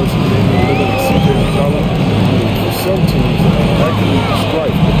scoring guards, Damian Lillard and CJ McCollum. For some teams, that can lead to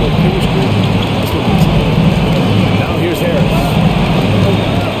strife, but their chemistry, that's what makes it. Now here's Harris.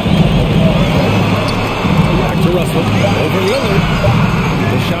 Back to Russell. Over Lillard.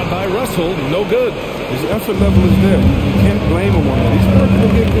 The shot by Russell, no good. His effort level is there. You can't blame him on that. He's working to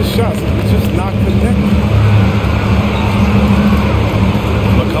get good shots. He's just not connected.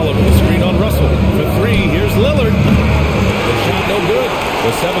 McCollum with the screen on Russell. For three, here's Lillard. The shot no good.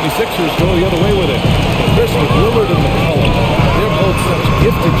 The 76ers go the other way with it. Chris, with Lillard and McCollum, they're both such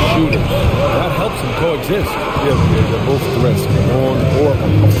gifted shooters. That helps them coexist. Yeah, they're both threats on or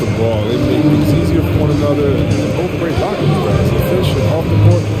off the ball. They make things easier for one another, and they're both great blockers. Efficient off the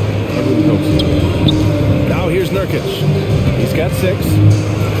court. That really helps. Now here's Nurkic. He's got 6.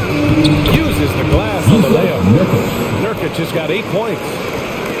 Uses the glass on the layup. Nurkic has got 8 points.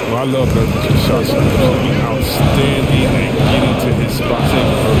 Well, I love Nurkic's shots. Outstanding at getting to his spot.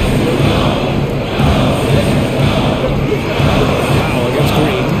 Foul against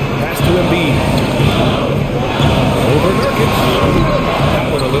Green. Pass to Embiid. Over Nurkic. That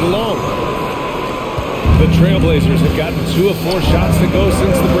one a little long. The Trailblazers have gotten 2 of 4 shots to go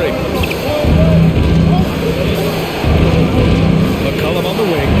since the break. McCollum on the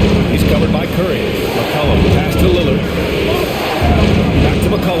wing. He's covered by Curry. McCollum pass to Lillard. Back to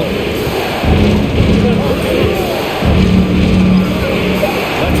McCollum.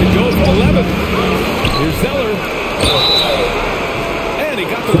 Lets it go from 11. Here's Zeller. And he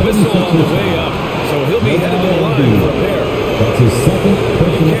got the whistle on the way up. So he'll be headed to the line for a pair. That's his second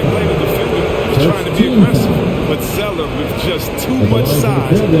personal Can't blame the defender. He's trying to be aggressive. But Zeller with just too much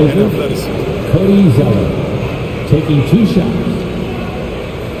size and athleticism. Cody Zeller taking 2 shots.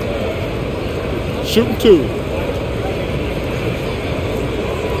 Shooting 2.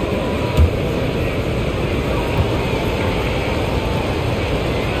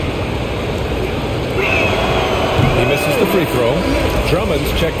 He misses the free throw.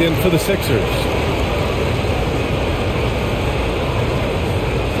 Drummond's checked in for the Sixers.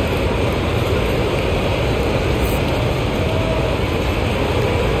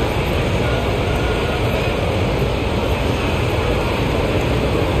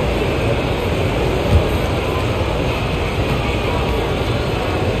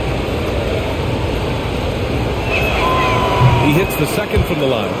 He hits the second from the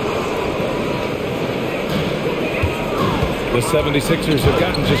line. The 76ers have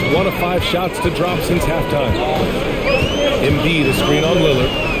gotten just 1 of 5 shots to drop since halftime. Embiid, a screen on Lillard.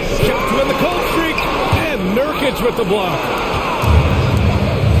 Shot to end the cold streak. And Nurkic with the block.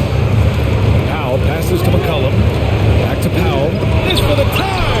 Powell passes to McCollum. Back to Powell. This for the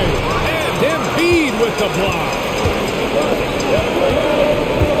tie. And Embiid with the block.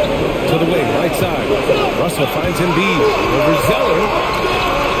 To the wing, right side. Russell finds Embiid. Over Zeller.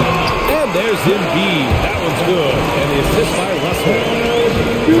 And there's Embiid. That one's good. And the assist by Russell.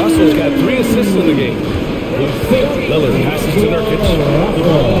 Russell's got 3 assists in the game. Lillard passes to Nurkic.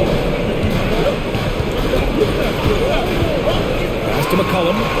 Pass to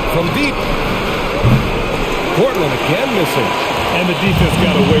McCollum from deep. Portland again missing. And the defense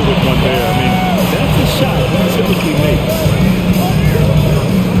got away with one there. I mean, that's a shot he typically makes.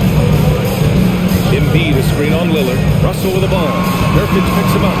 Embiid, a screen on Lillard. Russell with the ball. Nurkic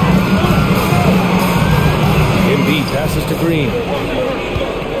picks him up. Embiid passes to Green.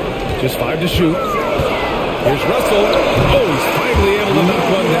 Just 5 to shoot. Here's Russell. Oh, he's finally able to knock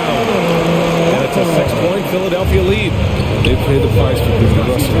one down. And it's a 6-point Philadelphia lead. They pay the price for giving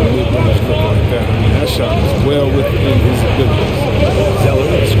Russell a mid-range look like that. I mean, that shot is well within his abilities.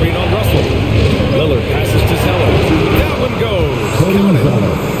 Zeller, a screen on Russell. Lillard passes to Zeller. That one goes.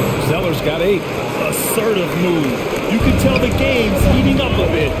 Zeller's got 8. Assertive move. You can tell the game's heating up a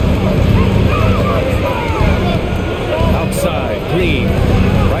bit. Outside, Green,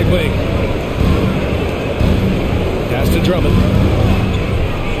 right wing. Pass to Drummond.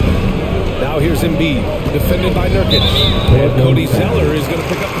 Now here's Embiid, defended by Nurkic. And Cody Zeller is going to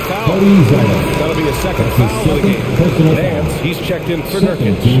pick up the foul. That'll be a second foul of the game. Nance, he's checked in for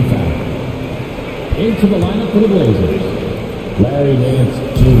Nurkic. Into the lineup for the Blazers, Larry Nance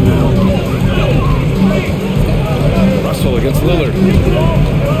Jr. Russell against Lillard.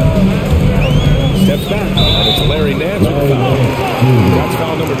 Steps back, and it's Larry Nance with the foul. That's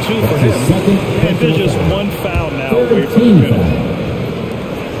foul number 2 for him. And they're just 1 foul now away from the penalty.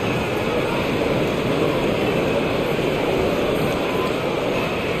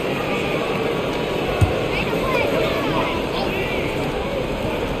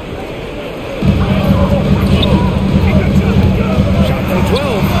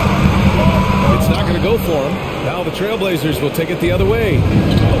 Trailblazers will take it the other way.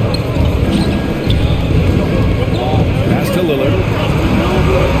 Pass to Lillard.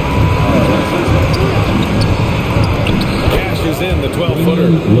 Cashes in the 12-footer.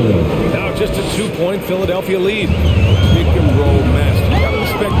 Now just a 2-point Philadelphia lead. Pick and roll master. You gotta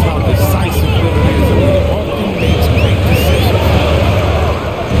respect how decisive Lillard is. He often makes great decisions.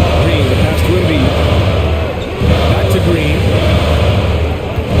 Green, the pass to Embiid. Back to Green.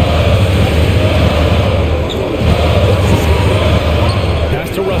 Pass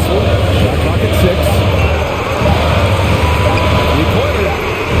to Russell. Shot clock at 6. Three-pointer.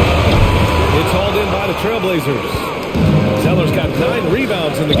 It's hauled in by the Trailblazers. Zeller's got 9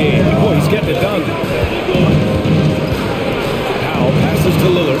 rebounds in the game. Boy, he's getting it done. Powell passes to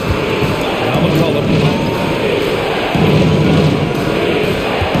Lillard. Now McCollum.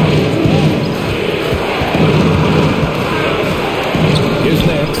 Here's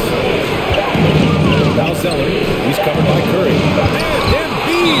Nance. Now Zeller. He's covered by Curry. And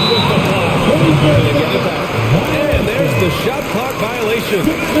Embiid with the block. They get it back. And there's the shot clock violation.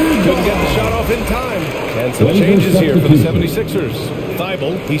 Couldn't get the shot off in time. And some changes here for the 76ers.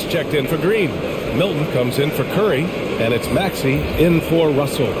 Thibault, he's checked in for Green. Milton comes in for Curry. And it's Maxey in for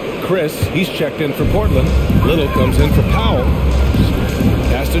Russell. Chris, he's checked in for Portland. Little comes in for Powell.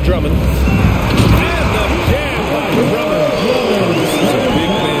 Pass to Drummond. And the jam by Drummond. This is a big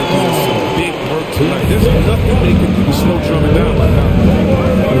man. This is some big work tonight. There's nothing they can do to slow Drummond down right now.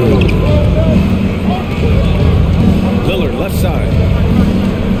 Lillard left side.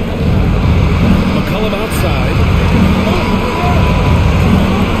 McCollum outside.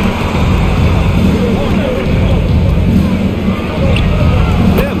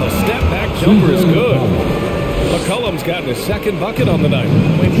 And the step back jumper is good. McCollum's gotten his second bucket on the night.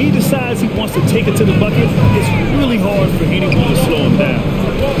 When he decides he wants to take it to the bucket, it's really hard for anyone to slow him down.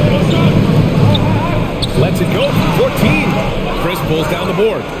 Lets it go for 14. Chris pulls down the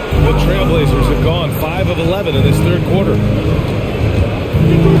board. The Trailblazers have gone 5 of 11 in this third quarter.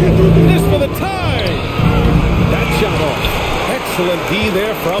 This for the tie. That shot off. Excellent D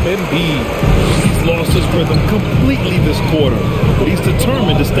there from Embiid. He's lost his rhythm completely this quarter, but he's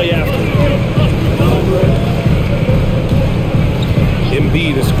determined to stay after it.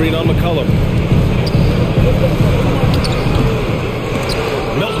 Embiid, a screen on McCollum.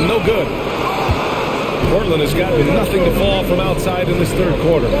 Milton, no good. Portland has gotten nothing to fall from outside in this third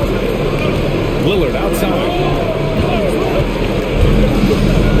quarter. Lillard outside.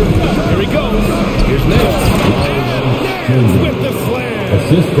 Here he goes. Here's Nance. Nance with the slam.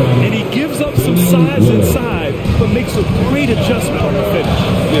 And he gives up some size inside, but makes a great adjustment on the finish.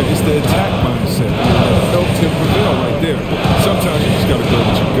 Yeah, it's the attack mindset. No tip prevail right there. Sometimes you just got to go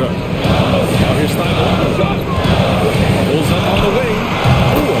with your gut. Now here's Thibault. Pulls up on the wing.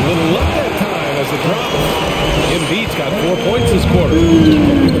 Ooh, a little up that time as it drops. Embiid's got 4 points this quarter.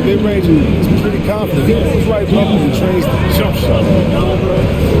 In the mid-range, he's pretty confident. He moves right up and trains the jump shot.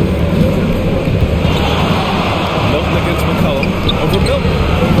 Milton against McCollum. Over Milton.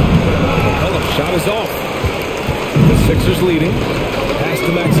 McCollum's shot is off. The Sixers leading. Pass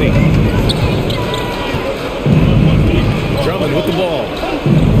to Maxey. Drummond with the ball.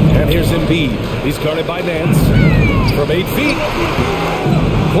 And here's Embiid. He's guarded by Nance. From 8 feet.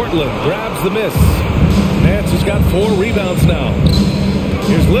 Portland grabs the miss. Nance has got 4 rebounds now.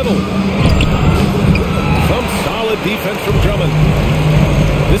 Here's Little. Some solid defense from Drummond.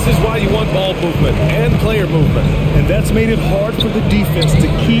 This is why you want ball movement and player movement. And that's made it hard for the defense to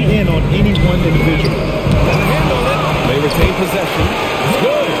key in on any one individual. Got a hand on it. They retain possession. It's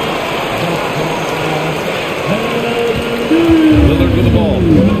good. Lillard with the ball.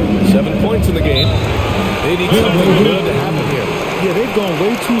 7 points in the game. They need something good to happen here. Yeah, they've gone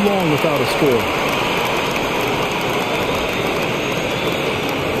way too long without a score.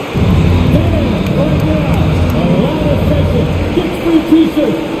 Get free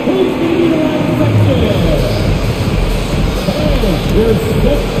t-shirts. Please give me the right section.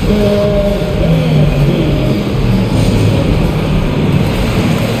 Respect the dancing.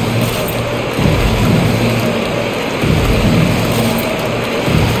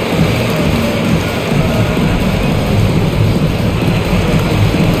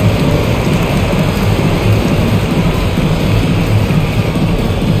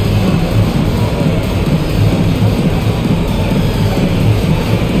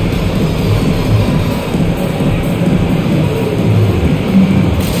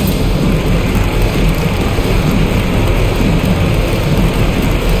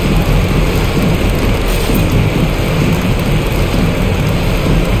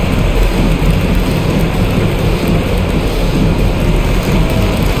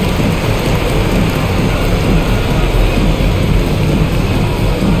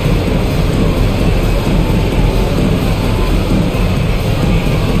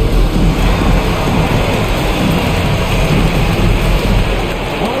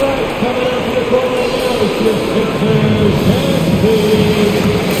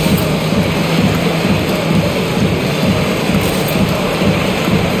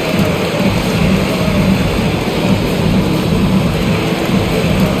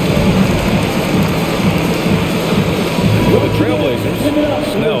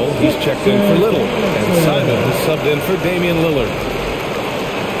 for Damian Lillard.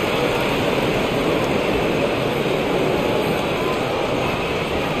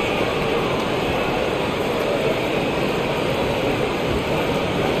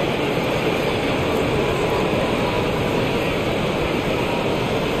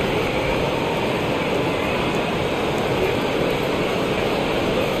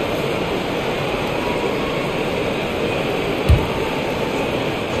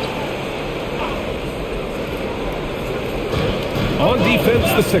 On defense,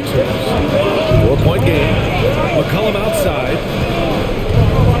 the Sixers. 4-point game. McCollum outside.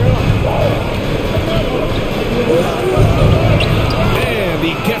 And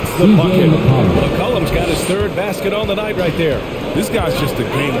he gets the bucket. McCollum's got his third basket on the night right there. This guy's just a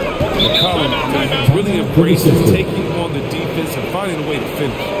gamer. McCollum really embraces taking on the defense and finding a way to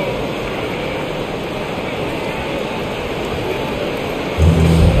finish.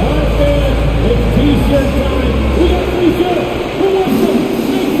 It's t-shirt time. We got t-shirt. Who wants some?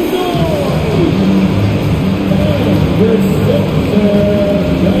 Make noise. And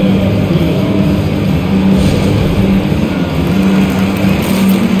the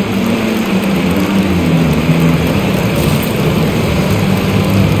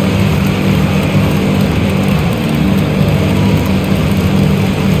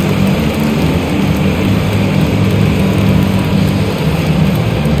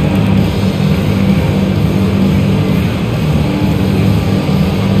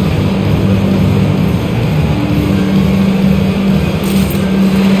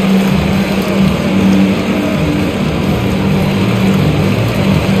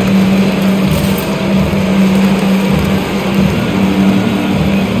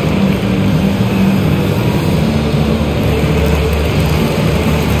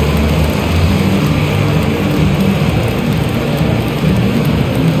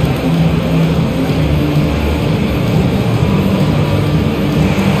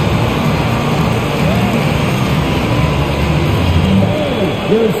Sixers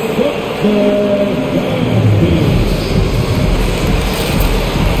champions.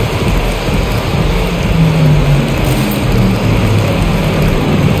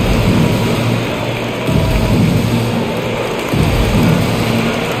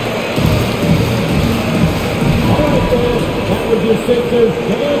 Sixers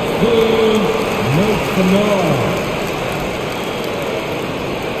dance team makes some noise.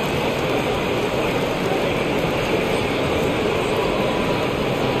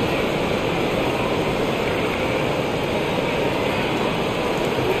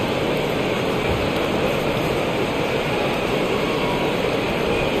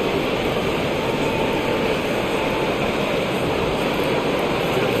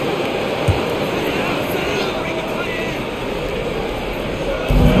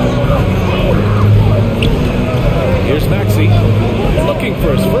 Looking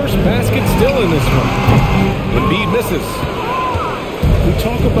for his first basket still in this one. Embiid misses. We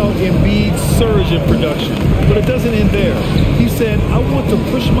talk about Embiid's surge in production, but it doesn't end there. He said, I want to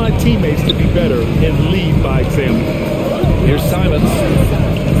push my teammates to be better and lead by example. Here's Simons.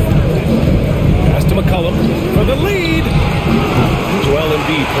 Pass to McCollum for the lead. Joel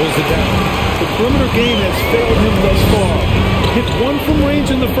Embiid pulls it down. The perimeter game has failed him thus far. Hit one from range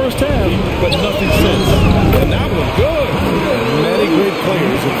in the first half, but nothing since. And that was good. Many great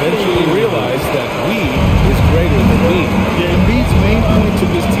players eventually realize that we is greater than me. Yeah, Embiid's main point to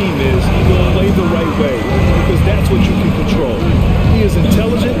this team is play the right way, because that's what you can control. He is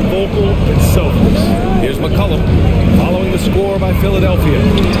intelligent, vocal, and selfless. Here's McCollum following the score by Philadelphia.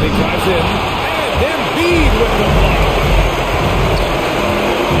 He drives in, and Embiid with the block.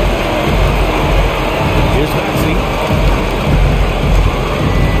 Here's Maxey.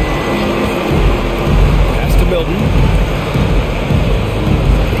 Pass to Milton.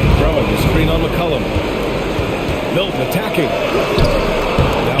 Drummond, the screen on McCollum. Milton attacking.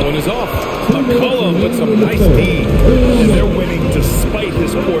 That one is off. McCollum with some nice D. And they're winning despite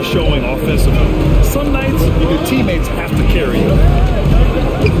his poor showing offensively. Some nights, your teammates have to carry you.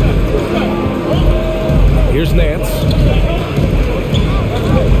 Here's Nance.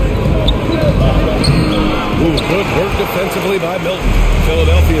 Ooh, good work defensively by Milton.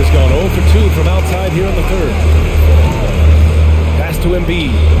 Philadelphia's gone 0 for 2 from outside here in the third. Pass to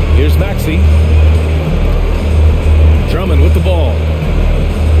Embiid. Here's Maxey. Drummond with the ball.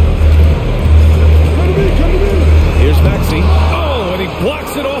 Here's Maxey. Oh, and he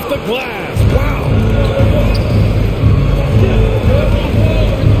blocks it off the glass. Wow.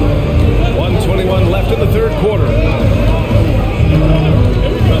 1:21 left in the third quarter.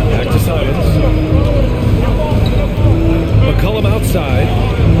 Back to Simons. McCollum outside.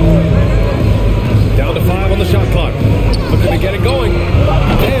 Down to 5 on the shot clock.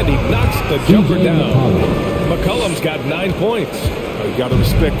 the jumper down. McCollum's got 9 points. You got to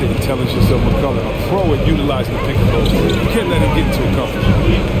respect the intelligence of McCollum. A pro at utilizing the pick and roll. You can't let him get into a comfort.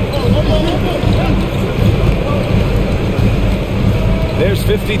 There's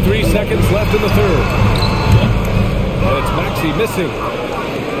 53 seconds left in the third. And it's Maxey missing.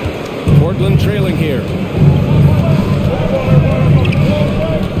 Portland trailing here.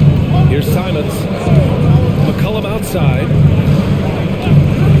 Here's Simons. McCollum outside.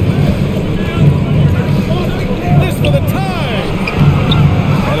 This for the tie!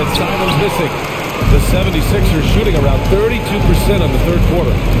 And it's Simons missing. The 76ers shooting around 32% in the third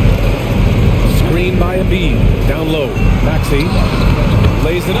quarter. Screen by Embiid. Down low. Maxey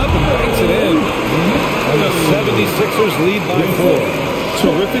lays it up and banks it in. And the 76ers lead by 4.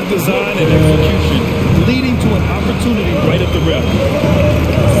 Terrific design and execution, leading to an opportunity right at the rim.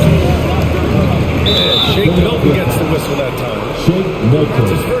 And Shake Milton gets the whistle that time. Shake Milton.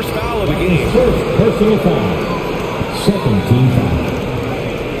 That's his first foul of the game. First personal foul. Second team foul.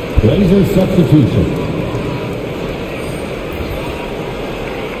 Blazers substitution.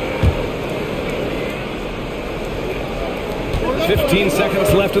 "15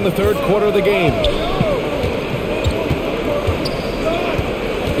 seconds left in the third quarter of the game.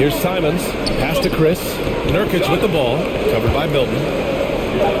 Here's Simons. Pass to Chris. Nurkic with the ball. Covered by Milton.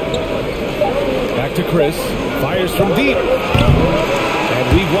 Back to Chris. Fires from deep.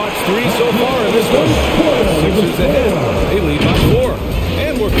 And we've watched 3 so far in this one. Sixers ahead. They lead by 4.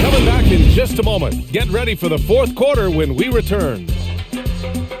 And we're coming back in just a moment. Get ready for the fourth quarter when we return.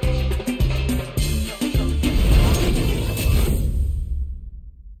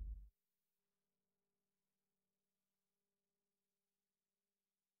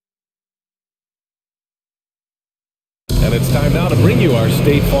 And it's time now to bring you our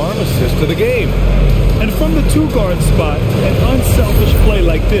State Farm assist to the game. And from the two-guard spot, an unselfish play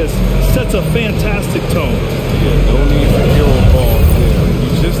like this sets a fantastic tone. Yeah, no need for hero balls there. You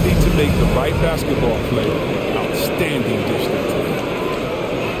just need to make the right basketball play. Outstanding dish that time.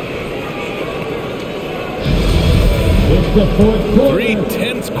 It's the fourth quarter. 3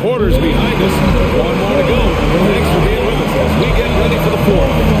 tense quarters behind us. 1 more to go. Thanks for being with us as we get ready for the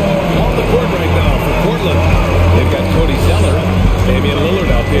fourth. On the court right now for Portland. They've got Cody Zeller, Damian Lillard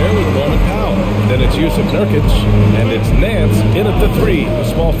out there with Norman Powell. Then it's Yusuf Nurkic, and it's Nance in at the 3, the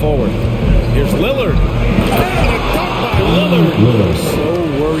small forward. Here's Lillard. And a dunk by Lillard.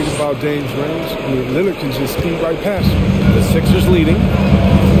 So worried about Dame's range. I mean, Lillard can just speed right past you. The Sixers leading.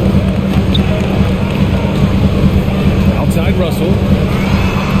 Outside Russell.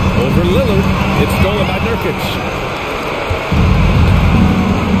 Over Lillard. It's stolen by Nurkic.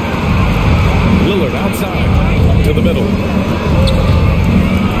 Lillard outside to the middle.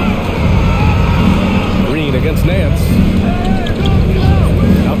 Green against Nance.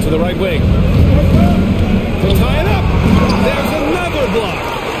 Out to the right wing. To tie it up. There's another block.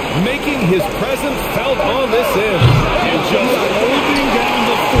 Making his presence felt on this end. And just holding down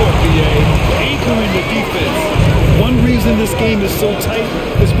the fort, BA. Anchoring the defense. One reason this game is so tight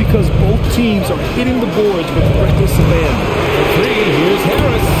is because both teams are hitting the boards with reckless abandon. For 3, here's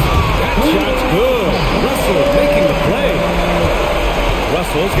Harris. That shot's good. Russell making the play.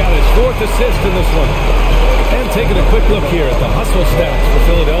 Russell's got his 4th assist in this one. And taking a quick look here at the hustle stats for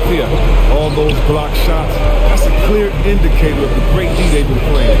Philadelphia. All those block shots, that's a clear indicator of the great D they've been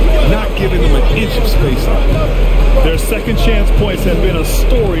playing. Not giving them an inch of space out there. Their second chance points have been a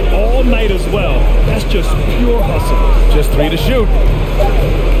story all night as well. That's just pure hustle. Just 3 to shoot.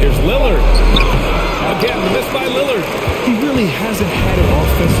 Here's Lillard. Again, missed by Lillard. He really hasn't had it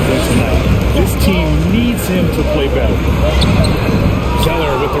offensively tonight. This team needs him to play better.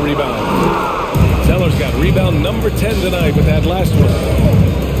 Zeller with the rebound. Zeller's got rebound number 10 tonight with that last one.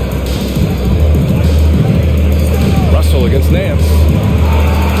 Russell against Nance.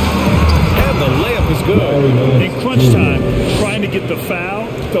 And the layup is good. In crunch time, trying to get the foul,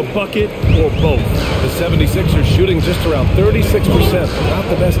 the bucket, or both. The 76ers shooting just around 36%. Not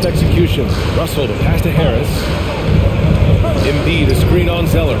the best execution. Russell to pass to Harris. Embiid a screen on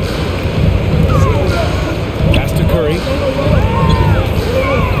Zeller. Pass to Curry.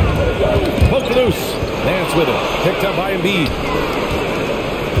 Poke loose. Nance with it. Picked up by Embiid.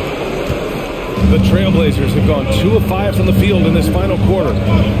 The Trailblazers have gone 2 of 5 from the field in this final quarter.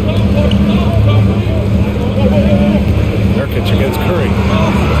 Nurkic against Curry.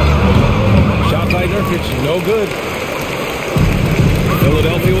 Shot by Nurkic. No good.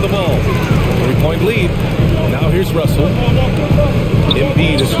 Philadelphia with the ball. 3-point lead. Now here's Russell.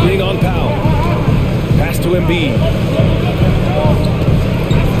 Embiid a screen on Powell. Pass to Embiid.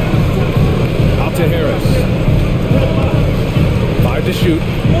 Out to Harris. 5 Tried to shoot.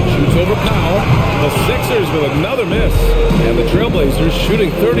 Shoots over Powell. The Sixers with another miss. And the Trailblazers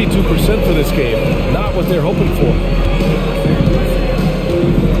shooting 32% for this game. Not what they're hoping for.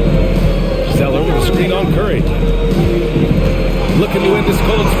 Zeller with a screen on Curry. Looking to end this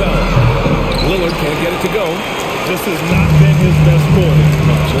cold spell. Lillard can't get it to go. This has not been his best quarter.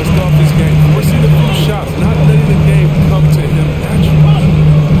 Just off his game. Forcing a few shots. Not letting the game come to him naturally.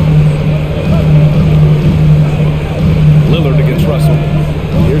 Lillard against Russell.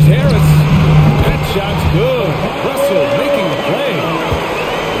 Here's Harris. That shot's good. Russell making the play.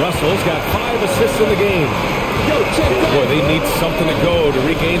 Russell's got 5 assists in the game. Boy, they need something to go to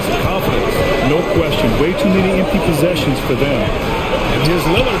regain some confidence. No question. Way too many empty possessions for them. And here's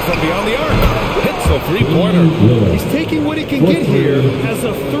Lillard from beyond the arc. Hits the three-pointer. He's taking what he can get here as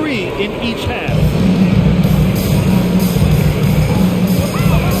a 3 in each half.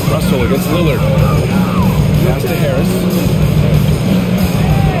 Russell against Lillard. Pass to Harris.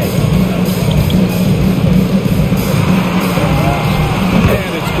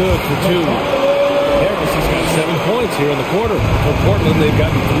 And it's good for 2. Harris has got 7 points here in the quarter. For Portland, they've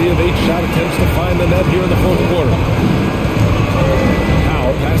gotten 3 of 8 shot attempts to find the net here in the fourth quarter.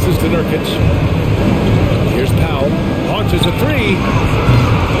 Powell passes to Nurkic. Here's Powell. Launches a 3.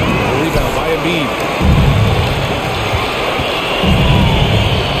 Rebound by Embiid.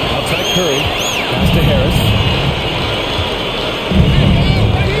 Outside Curry. Pass to Harris.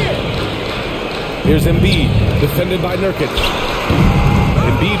 Here's Embiid. Defended by Nurkic.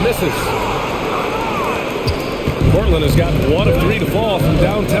 Embiid misses. Portland has got 1 of 3 to fall from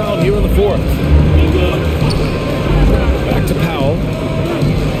downtown here in the fourth. Back to Powell.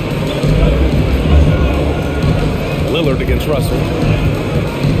 Lillard against Russell.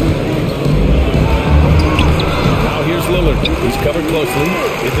 Now here's Lillard. He's covered closely.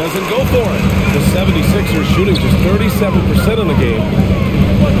 It doesn't go for it. The 76ers shooting just 37% in the game.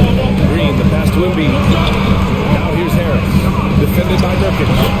 Green, the pass to Embiid. Now here's Harris. Defended by Nurkic.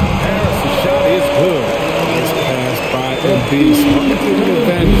 Harris' shot is good. Nice pass by Embiid. Starting to take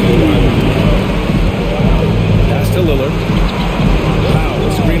advantage. Pass to Lillard. Powell, a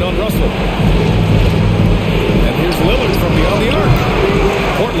screen on Russell. And here's Lillard from beyond the arc.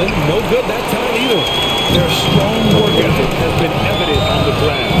 Portland, no good that time either. Their strong work ethic has been evident on the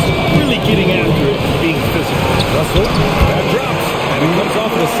glass. Really getting after it and being physical. Russell, that drops. And it comes off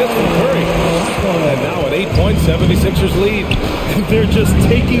an assist from Curry. And now an 8-point 76ers lead. They're just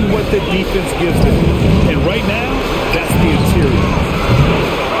taking what the defense gives them. And right now, that's the interior.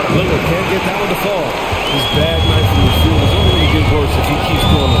 Lillard can't get that one to fall. His bad night from the field is only going to get worse if he keeps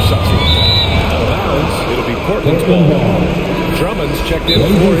throwing those shots. Out of bounds, it'll be Portland's ball. Drummond's checked in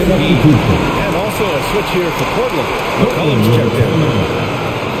for Embiid. And also a switch here for Portland. McCollum's checked in.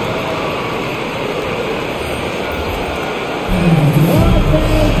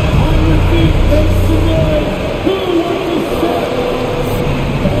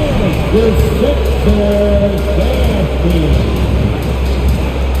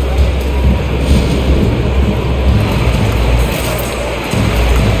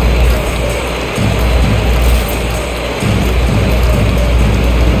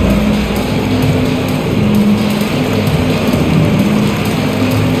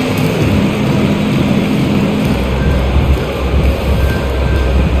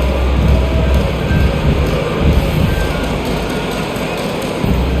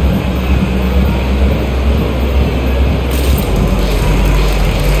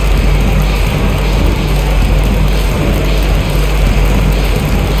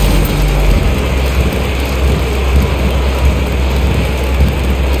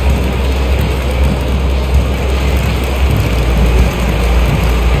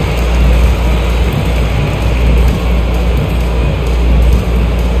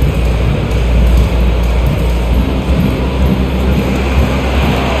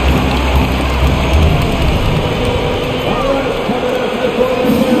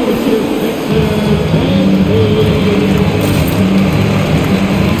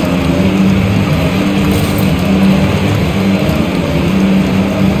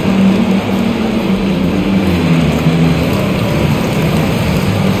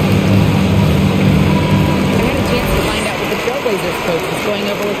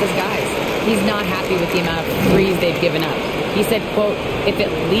 He's not happy with the amount of threes they've given up. He said, quote, "If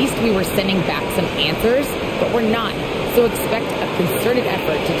at least we were sending back some answers, but we're not. So expect a concerted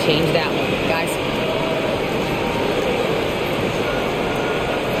effort to change that one, guys."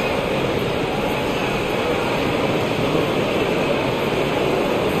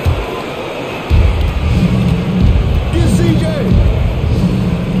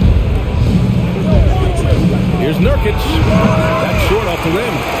 Here's Nurkic. That short the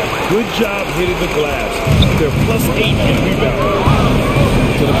rim. Good job hitting the glass. They're +8 in rebound.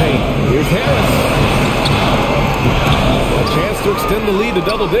 To the paint. Here's Harris. A chance to extend the lead to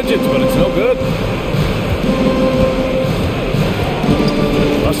double digits, but it's no good.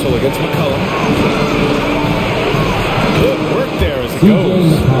 Russell against McCollum. Good work there as it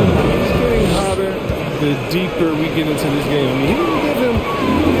goes. It's getting hotter the deeper we get into this game. I mean, he didn't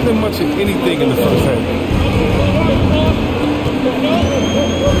give him much of anything in the first half.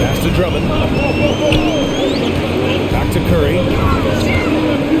 Pass to Drummond. Back to Curry.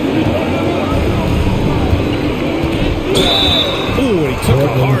 Ooh, and he took a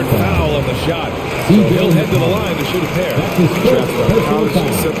hard foul on the shot. So he'll head to the line to shoot a pair. College,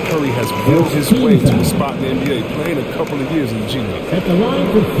 Seth Curry has built his way to the spot in the NBA, playing a couple of years in the G League. At the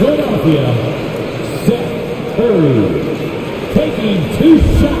line for Philadelphia, Seth Curry, taking 2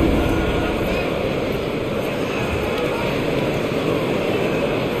 shots.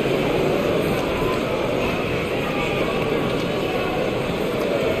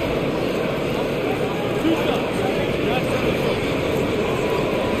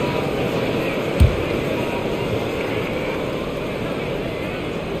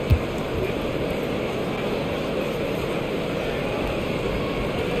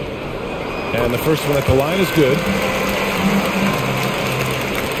 And the first one at the line is good.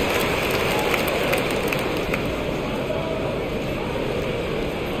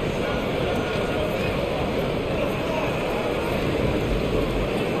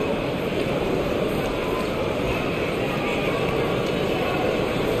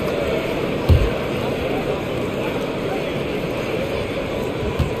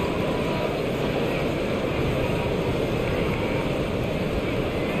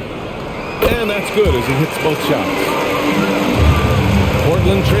 And that's good as he hits both shots.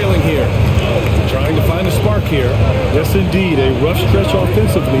 Portland trailing here. Trying to find a spark here. Yes, indeed. A rough stretch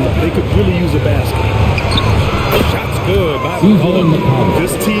offensively. They could really use a basket. Shot's good by McCollum.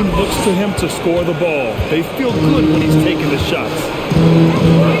 This team looks to him to score the ball. They feel good when he's taking the shots.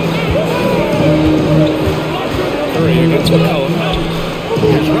 Curry against McCollum.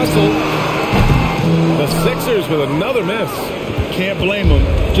 Here's Russell. The Sixers with another miss. Can't blame him.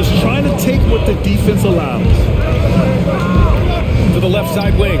 Just trying to take what the defense allows. To the left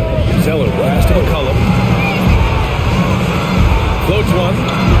side wing. Zeller pass to McCollum. Floats one.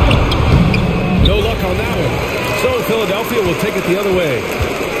 No luck on that one. So Philadelphia will take it the other way.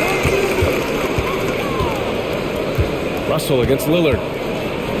 Russell against Lillard.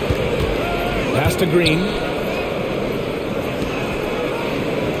 Pass to Green.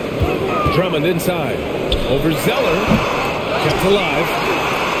 Drummond inside. Over Zeller. Kept alive.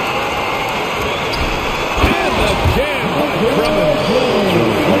 And again, Drummond.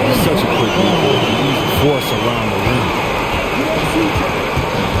 He's such a quick force around the rim.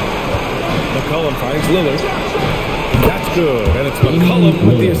 McCollum finds Lillard. That's good. And it's McCollum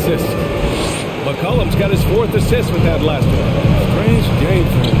with the assist. McCollum's got his 4th assist with that last one. Strange game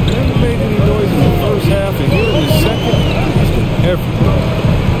for him. Never made any noise in the first half, and here in the second, he's been everywhere.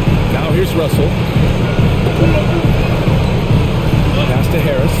 Now here's Russell. Pass to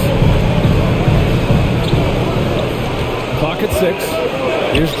Harris. Clock at 6.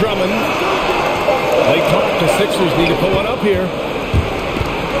 Here's Drummond. Late clock. The Sixers need to put one up here.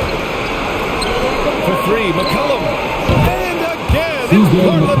 For 3, McCollum. And again, it's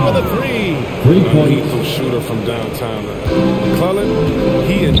Portland with a 3. 3-point shooter from downtown. McClellan,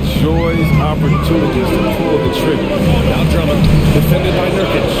 he enjoys opportunities to pull the trigger. Now Drummond, defended by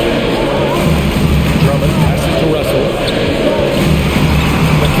Nurkic. Drummond passes to Russell.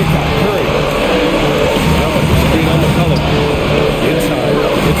 The kick out, Curry. Drummond, screen on McCollum. Inside,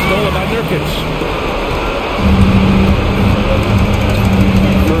 it's stolen by Nurkic.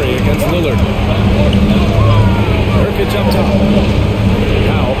 Curry against Lillard. Nurkic up top.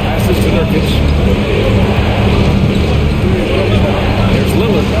 Now passes to Nurkic. There's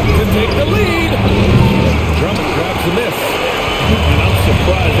Lillard to take the lead. Drummond grabs the miss. And I'm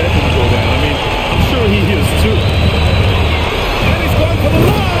surprised that didn't go down. I mean, I'm sure he is too. And he's going for the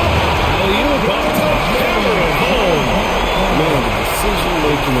lob. Alley-oop up top. Hammer it home. Man, the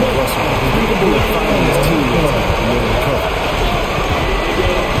decision-making of Russell, incredible at finding his teammates and then recover.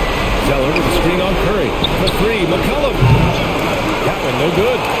 Zeller with a screen on Curry. For 3, McCollum. That one no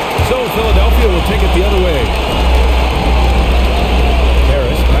good. So Philadelphia will take it the other way.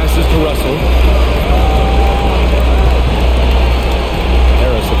 Harris passes to Russell.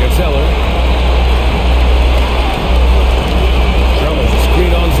 Harris against Zeller. Drummond,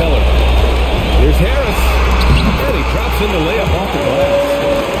 screen on Zeller. Here's Harris. And he drops in the layup off the glass.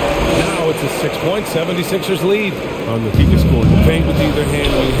 Now it's a 6-point set. 76ers lead. He can score in the paint with either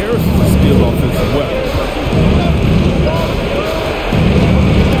hand. I mean, Harris is a skilled offensive weapon.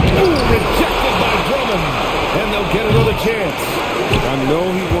 Rejected by Drummond. And they'll get another chance. I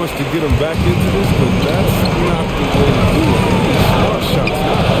know he wants to get him back into this, but that's not the way to do it. Smart shots.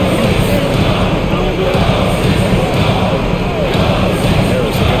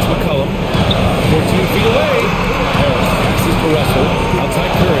 Harris against McCollum. 14 feet away. Harris passes to Russell.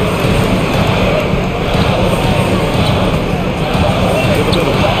 Outside Curry. To the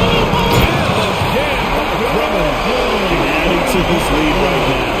middle. And again, Drummond. Adding to this lead right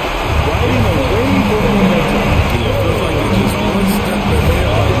now. Riding a wave of momentum. It feels like it's just one step ahead.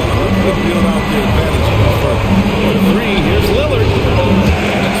 Like we're going to build out their advantage in the front. For three, here's Lillard.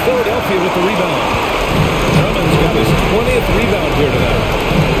 And it's Philadelphia with the rebound. Drummond's got his 20th rebound here tonight.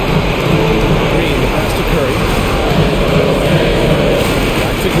 Green, the pass to Curry.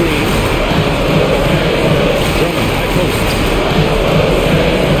 Back to Green. Drummond, high post.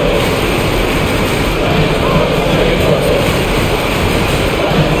 Against Russell.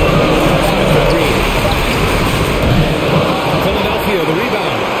 Outside for Green. Philadelphia, the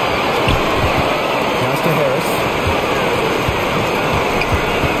rebound. Pass to Harris.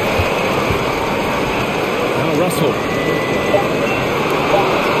 Now Russell.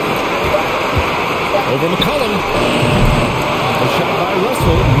 Over McCollum. A shot by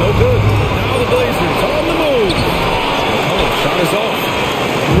Russell. No good. Now the Blazers on the move. McCollum shot is off.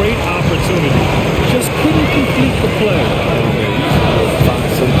 Great opportunity. Just couldn't complete the play.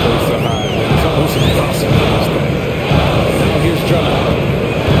 Find some place to hide. It's almost impossible to understand. Now here's Drummond.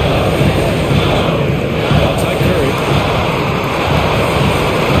 Outside Curry.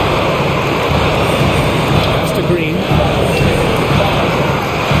 Pass to Green.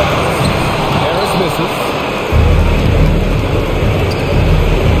 Harris misses.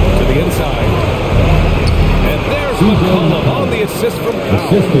 To the inside. And there's McCollum on the assist from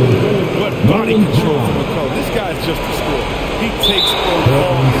Powell. What body control from McCollum. This guy's just a scorer. He takes over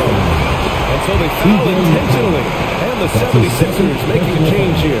all cover. And so they foul intentionally. And the 76ers making a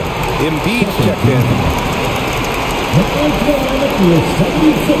change here. Embiid's checked in.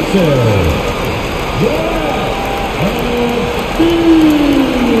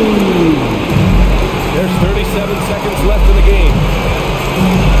 There's 37 seconds left in the game.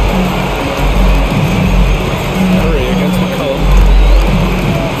 Curry against McCollum.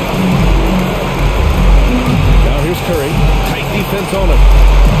 Now here's Curry. Tight defense on him.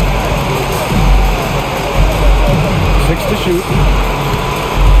 6 to shoot.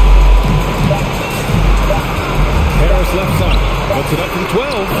 Harris left side. Puts it up from 12.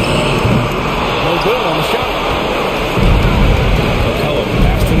 No good on the shot. McCollum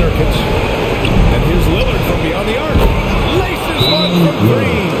pass to Nurkic. And here's Lillard from beyond the arc. Laces one from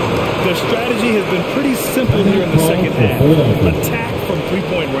three. The strategy has been pretty simple here in the second half. Attack from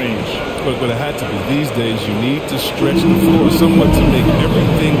three-point range. But it had to be. These days, you need to stretch the floor somewhat to make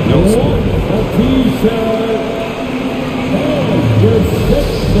everything else work.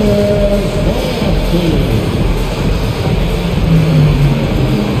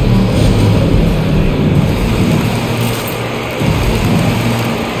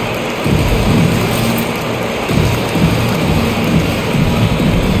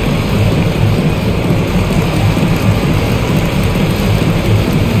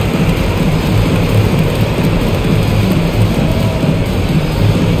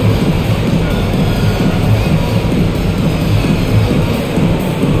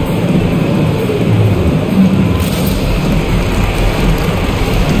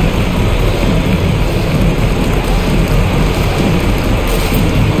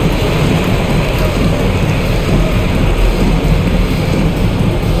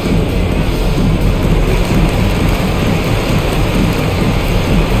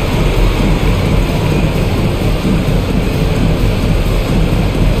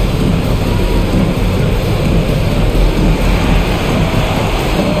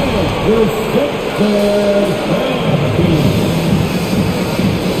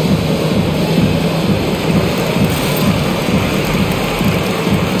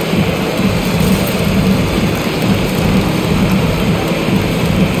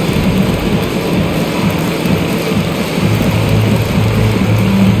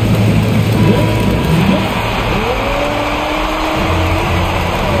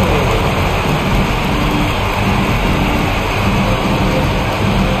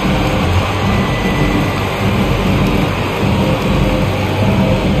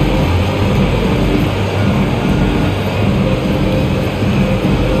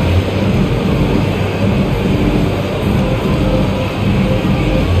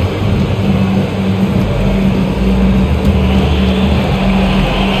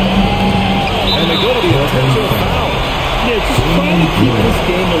 the intentional foul. Yeah, just trying to keep this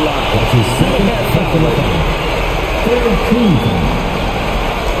game alive. That's his second foul. 13.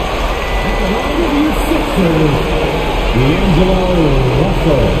 At the line of your Sixers, D'Angelo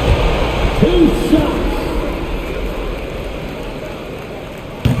Russell. 2 shots.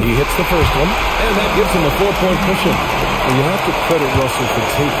 He hits the first one, and that gives him a 4-point cushion. And you have to credit Russell for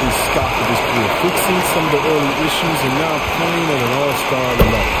taking stock of his career, fixing some of the early issues, and now playing at an all-star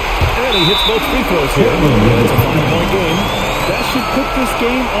level. And he hits both free throws here. It's a 5-point game. That should put this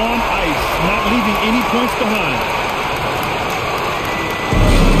game on ice, not leaving any points behind.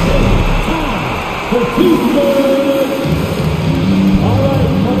 For Pittsburgh. All right,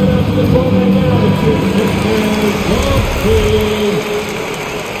 coming up to the floor right now, it's your Sixers ball team.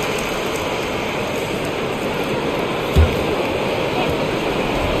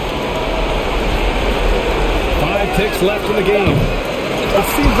 5 ticks left in the game. It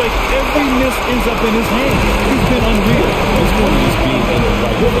seems like every miss ends up in his hand. He's been unreal. This one is being in the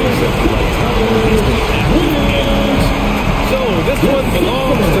right place at the right time. He's been active and so this one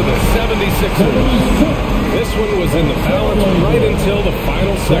belongs to the 76ers. This one was in the balance right until the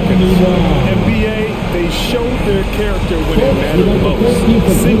final seconds. NBA, they showed their character when it mattered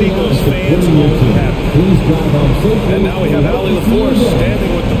most, sending those fans home happy. And now we have Allie LaForce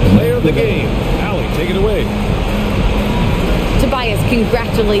standing with the player of the game. Allie, take it away. Tobias,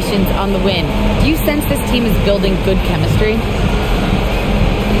 congratulations on the win. Do you sense this team is building good chemistry?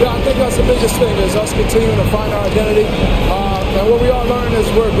 Yeah, I think that's the biggest thing is us continuing to find our identity. And what we all learn is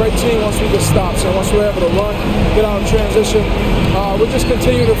we're a great team once we get stops. And once we're able to run, get out in transition, we'll just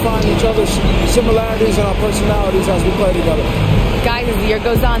continue to find each other's similarities and our personalities as we play together. Guys, as the year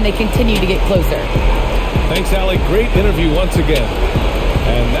goes on, they continue to get closer. Thanks, Allie. Great interview once again.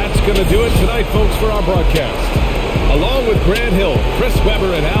 And that's going to do it tonight, folks, for our broadcast. Along with Grant Hill, Chris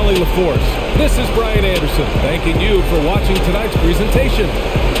Webber, and Allie LaForce, this is Brian Anderson thanking you for watching tonight's presentation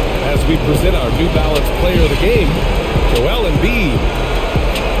as we present our New Balance Player of the Game, Joel Embiid.